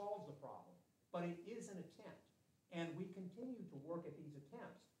it solves the problem, but it is an attempt. And we continue to work at these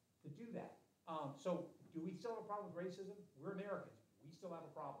attempts to do that. So do we still have a problem with racism? We're Americans. We still have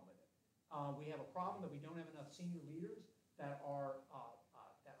a problem with it. We have a problem that we don't have enough senior leaders that our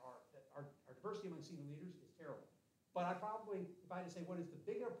diversity among senior leaders is terrible. But I probably, if I had to say what is the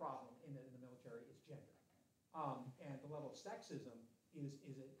bigger problem in the military, it's gender. And the level of sexism which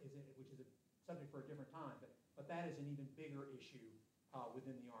is a subject for a different time, but that is an even bigger issue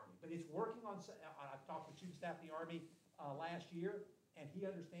within the Army. But it's working on, I've talked with Chief of Staff of the Army last year, and he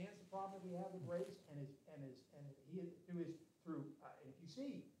understands the problem that we have with race, and if you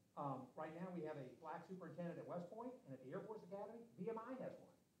see, right now we have a black superintendent at West Point, and at the Air Force Academy, VMI has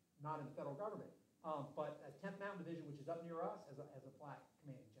one, not in the federal government. But 10th Mountain Division, which is up near us, has a black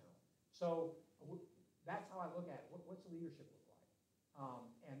commanding general. So that's how I look at it. What's the leadership look like?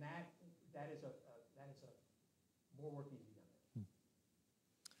 And that is more work needs to be done there.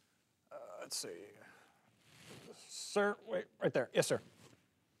 Let's see. Sir, wait, right there. Yes, sir.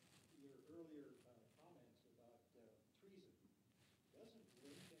 Your earlier comments about treason. Doesn't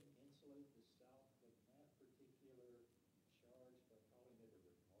Lincoln insulate the South with that particular charge by calling it a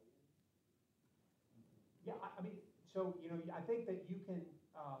rebellion? Yeah, I mean, so, I think that you can,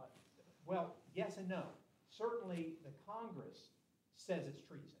 well, yes and no. Certainly, the Congress says it's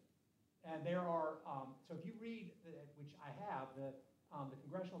treason. And there are, so if you read, which I have, the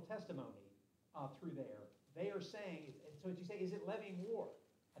congressional testimony through there, they are saying, so if you say, is it levying war?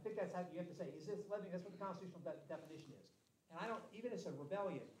 I think that's how you have to say, is this levying, that's what the constitutional definition is. And I don't, even as a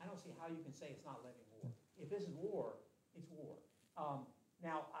rebellion, I don't see how you can say it's not levying war. If this is war, it's war.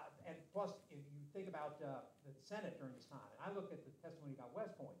 Now, and plus, if you think about the Senate during this time, and I looked at the testimony about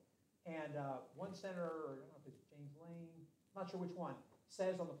West Point, and one senator, or I don't know if it's James Lane, I'm not sure which one,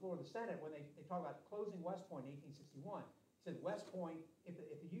 says on the floor of the Senate when they talk about closing West Point in 1861, said West Point, if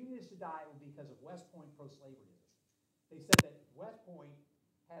the Union is to die, it will be because of West Point pro-slaveryism. They said that West Point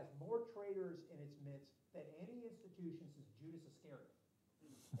has more traitors in its midst than any institution since Judas Iscariot.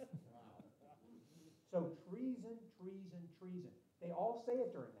 So treason, treason, treason. They all say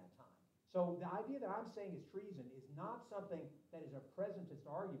it during that time. So the idea that I'm saying is treason is not something that is a presentist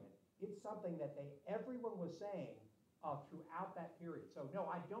argument. It's something that everyone was saying throughout that period. So no,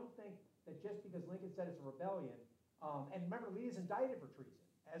 I don't think that just because Lincoln said it's a rebellion, and remember, Lee is indicted for treason,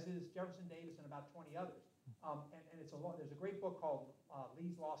 as is Jefferson Davis and about 20 others. And it's there's a great book called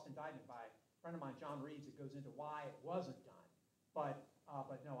Lee's Lost Indictment by a friend of mine, John Reeves, that goes into why it wasn't done. But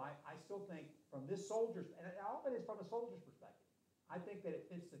no, I still think from this soldier's, and all of it is from a soldier's perspective, I think that it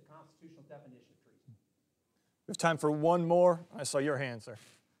fits the constitutional definition of treason. We have time for one more. I saw your hand, sir.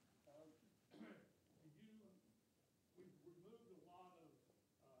 We've removed a lot of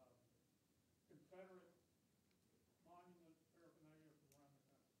Confederate monument paraphernalia from around the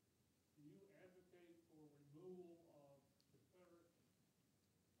country. Do you advocate for removal of Confederate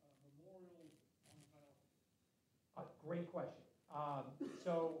memorials on the battlefield? Great question.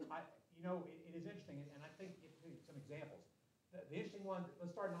 So it is interesting, and I think some examples. The interesting one,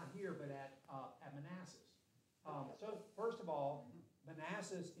 let's start not here, but at Manassas. So first of all,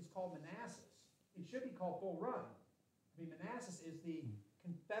 Manassas is called Manassas. It should be called Bull Run. I mean, Manassas is the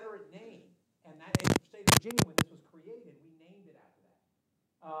Confederate name, and that in the state of Virginia, when this was created, we named it after that.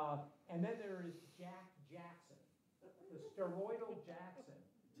 And then there is Jack Jackson, the steroidal Jackson,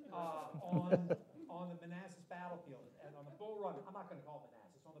 on the Manassas battlefield, and on the Bull Run. I'm not going to call it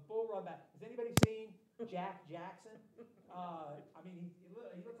Manassas. On the Bull Run, has anybody seen Jack Jackson? I mean, he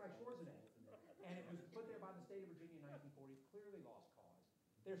looks like Schwarzenegger. And it was put there by the state of Virginia in 1940. Clearly lost cause.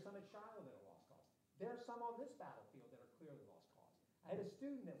 There's some at Shiloh that are lost cause. There's some on this battlefield that are clearly lost cause. I had a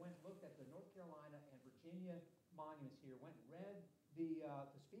student that went and looked at the North Carolina and Virginia monuments here, went and read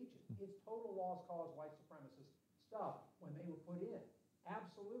the speeches. It's total lost cause white supremacist stuff when they were put in.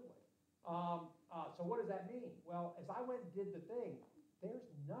 Absolutely. So what does that mean? Well, as I went and did the thing, there's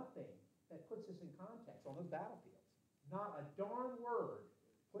nothing that puts this in context on those battlefields. Not a darn word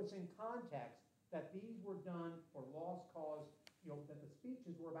puts in context that these were done for lost cause, that the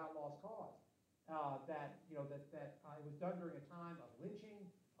speeches were about lost cause, that it was done during a time of lynching,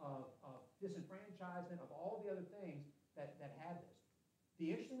 of disenfranchisement, of all the other things that had this.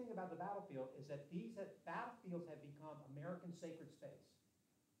 The interesting thing about the battlefield is that these battlefields have become American sacred space.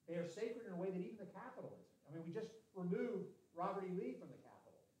 They are sacred in a way that even the Capitol isn't. I mean, we just removed Robert E. Lee from the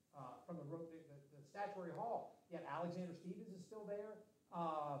Capitol, from the Statuary Hall. Yet Alexander Stephens is still there.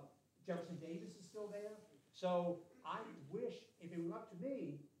 Jefferson Davis is still there. So I wish, if it were up to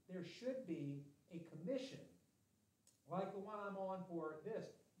me, there should be a commission, like the one I'm on for this.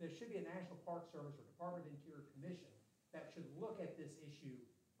 There should be a National Park Service or Department of Interior commission that should look at this issue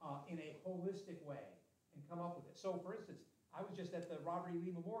in a holistic way and come up with it. So, for instance, I was just at the Robert E.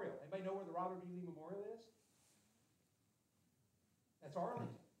 Lee Memorial. Anybody know where the Robert E. Lee Memorial is? That's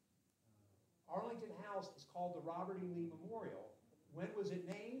Arlington. Arlington House is called the Robert E. Lee Memorial. When was it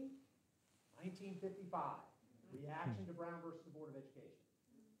named? 1955. Reaction to Brown versus the Board of Education.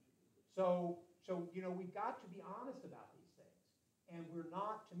 So we've got to be honest about these things. And we're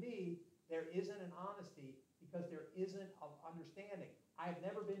not, to me, there isn't an honesty because there isn't an understanding. I have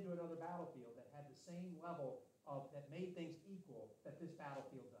never been to another battlefield that had the same level that made things equal that this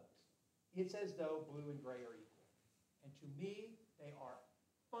battlefield does. It's as though blue and gray are equal. And to me, they are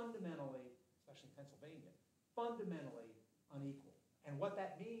fundamentally, especially in Pennsylvania, fundamentally unequal. And what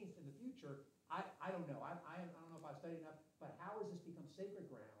that means in the future, I don't know. I don't know if I've studied enough, but how has this become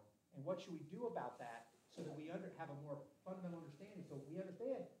sacred ground? And what should we do about that so that we have a more fundamental understanding? So we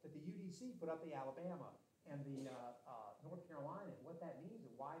understand that the UDC put up the Alabama and the North Carolina and what that means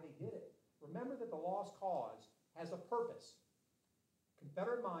and why they did it. Remember that the lost cause has a purpose.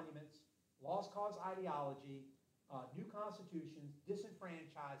 Confederate monuments, lost cause ideology, new constitutions,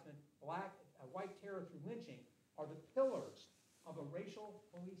 disenfranchisement, white terror through lynching are the pillars of a racial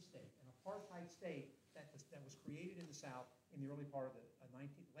police state, an apartheid state that was created in the South in the early part of the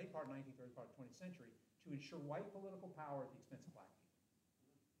late part of the 19th, early part of the 20th century to ensure white political power at the expense of black people.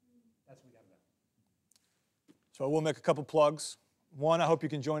 That's what we got to know. So we'll make a couple plugs. One, I hope you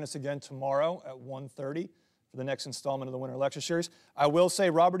can join us again tomorrow at 1:30 for the next installment of the Winter Lecture Series. I will say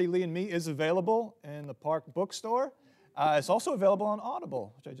Robert E. Lee and Me is available in the Park Bookstore. It's also available on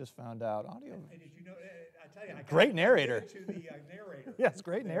Audible, which I just found out. Audio. And did you know, I tell you, I great narrator. To the narrator. Yes,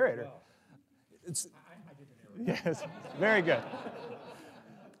 great narrator. Well. It's, I did the narrator. yes, very good.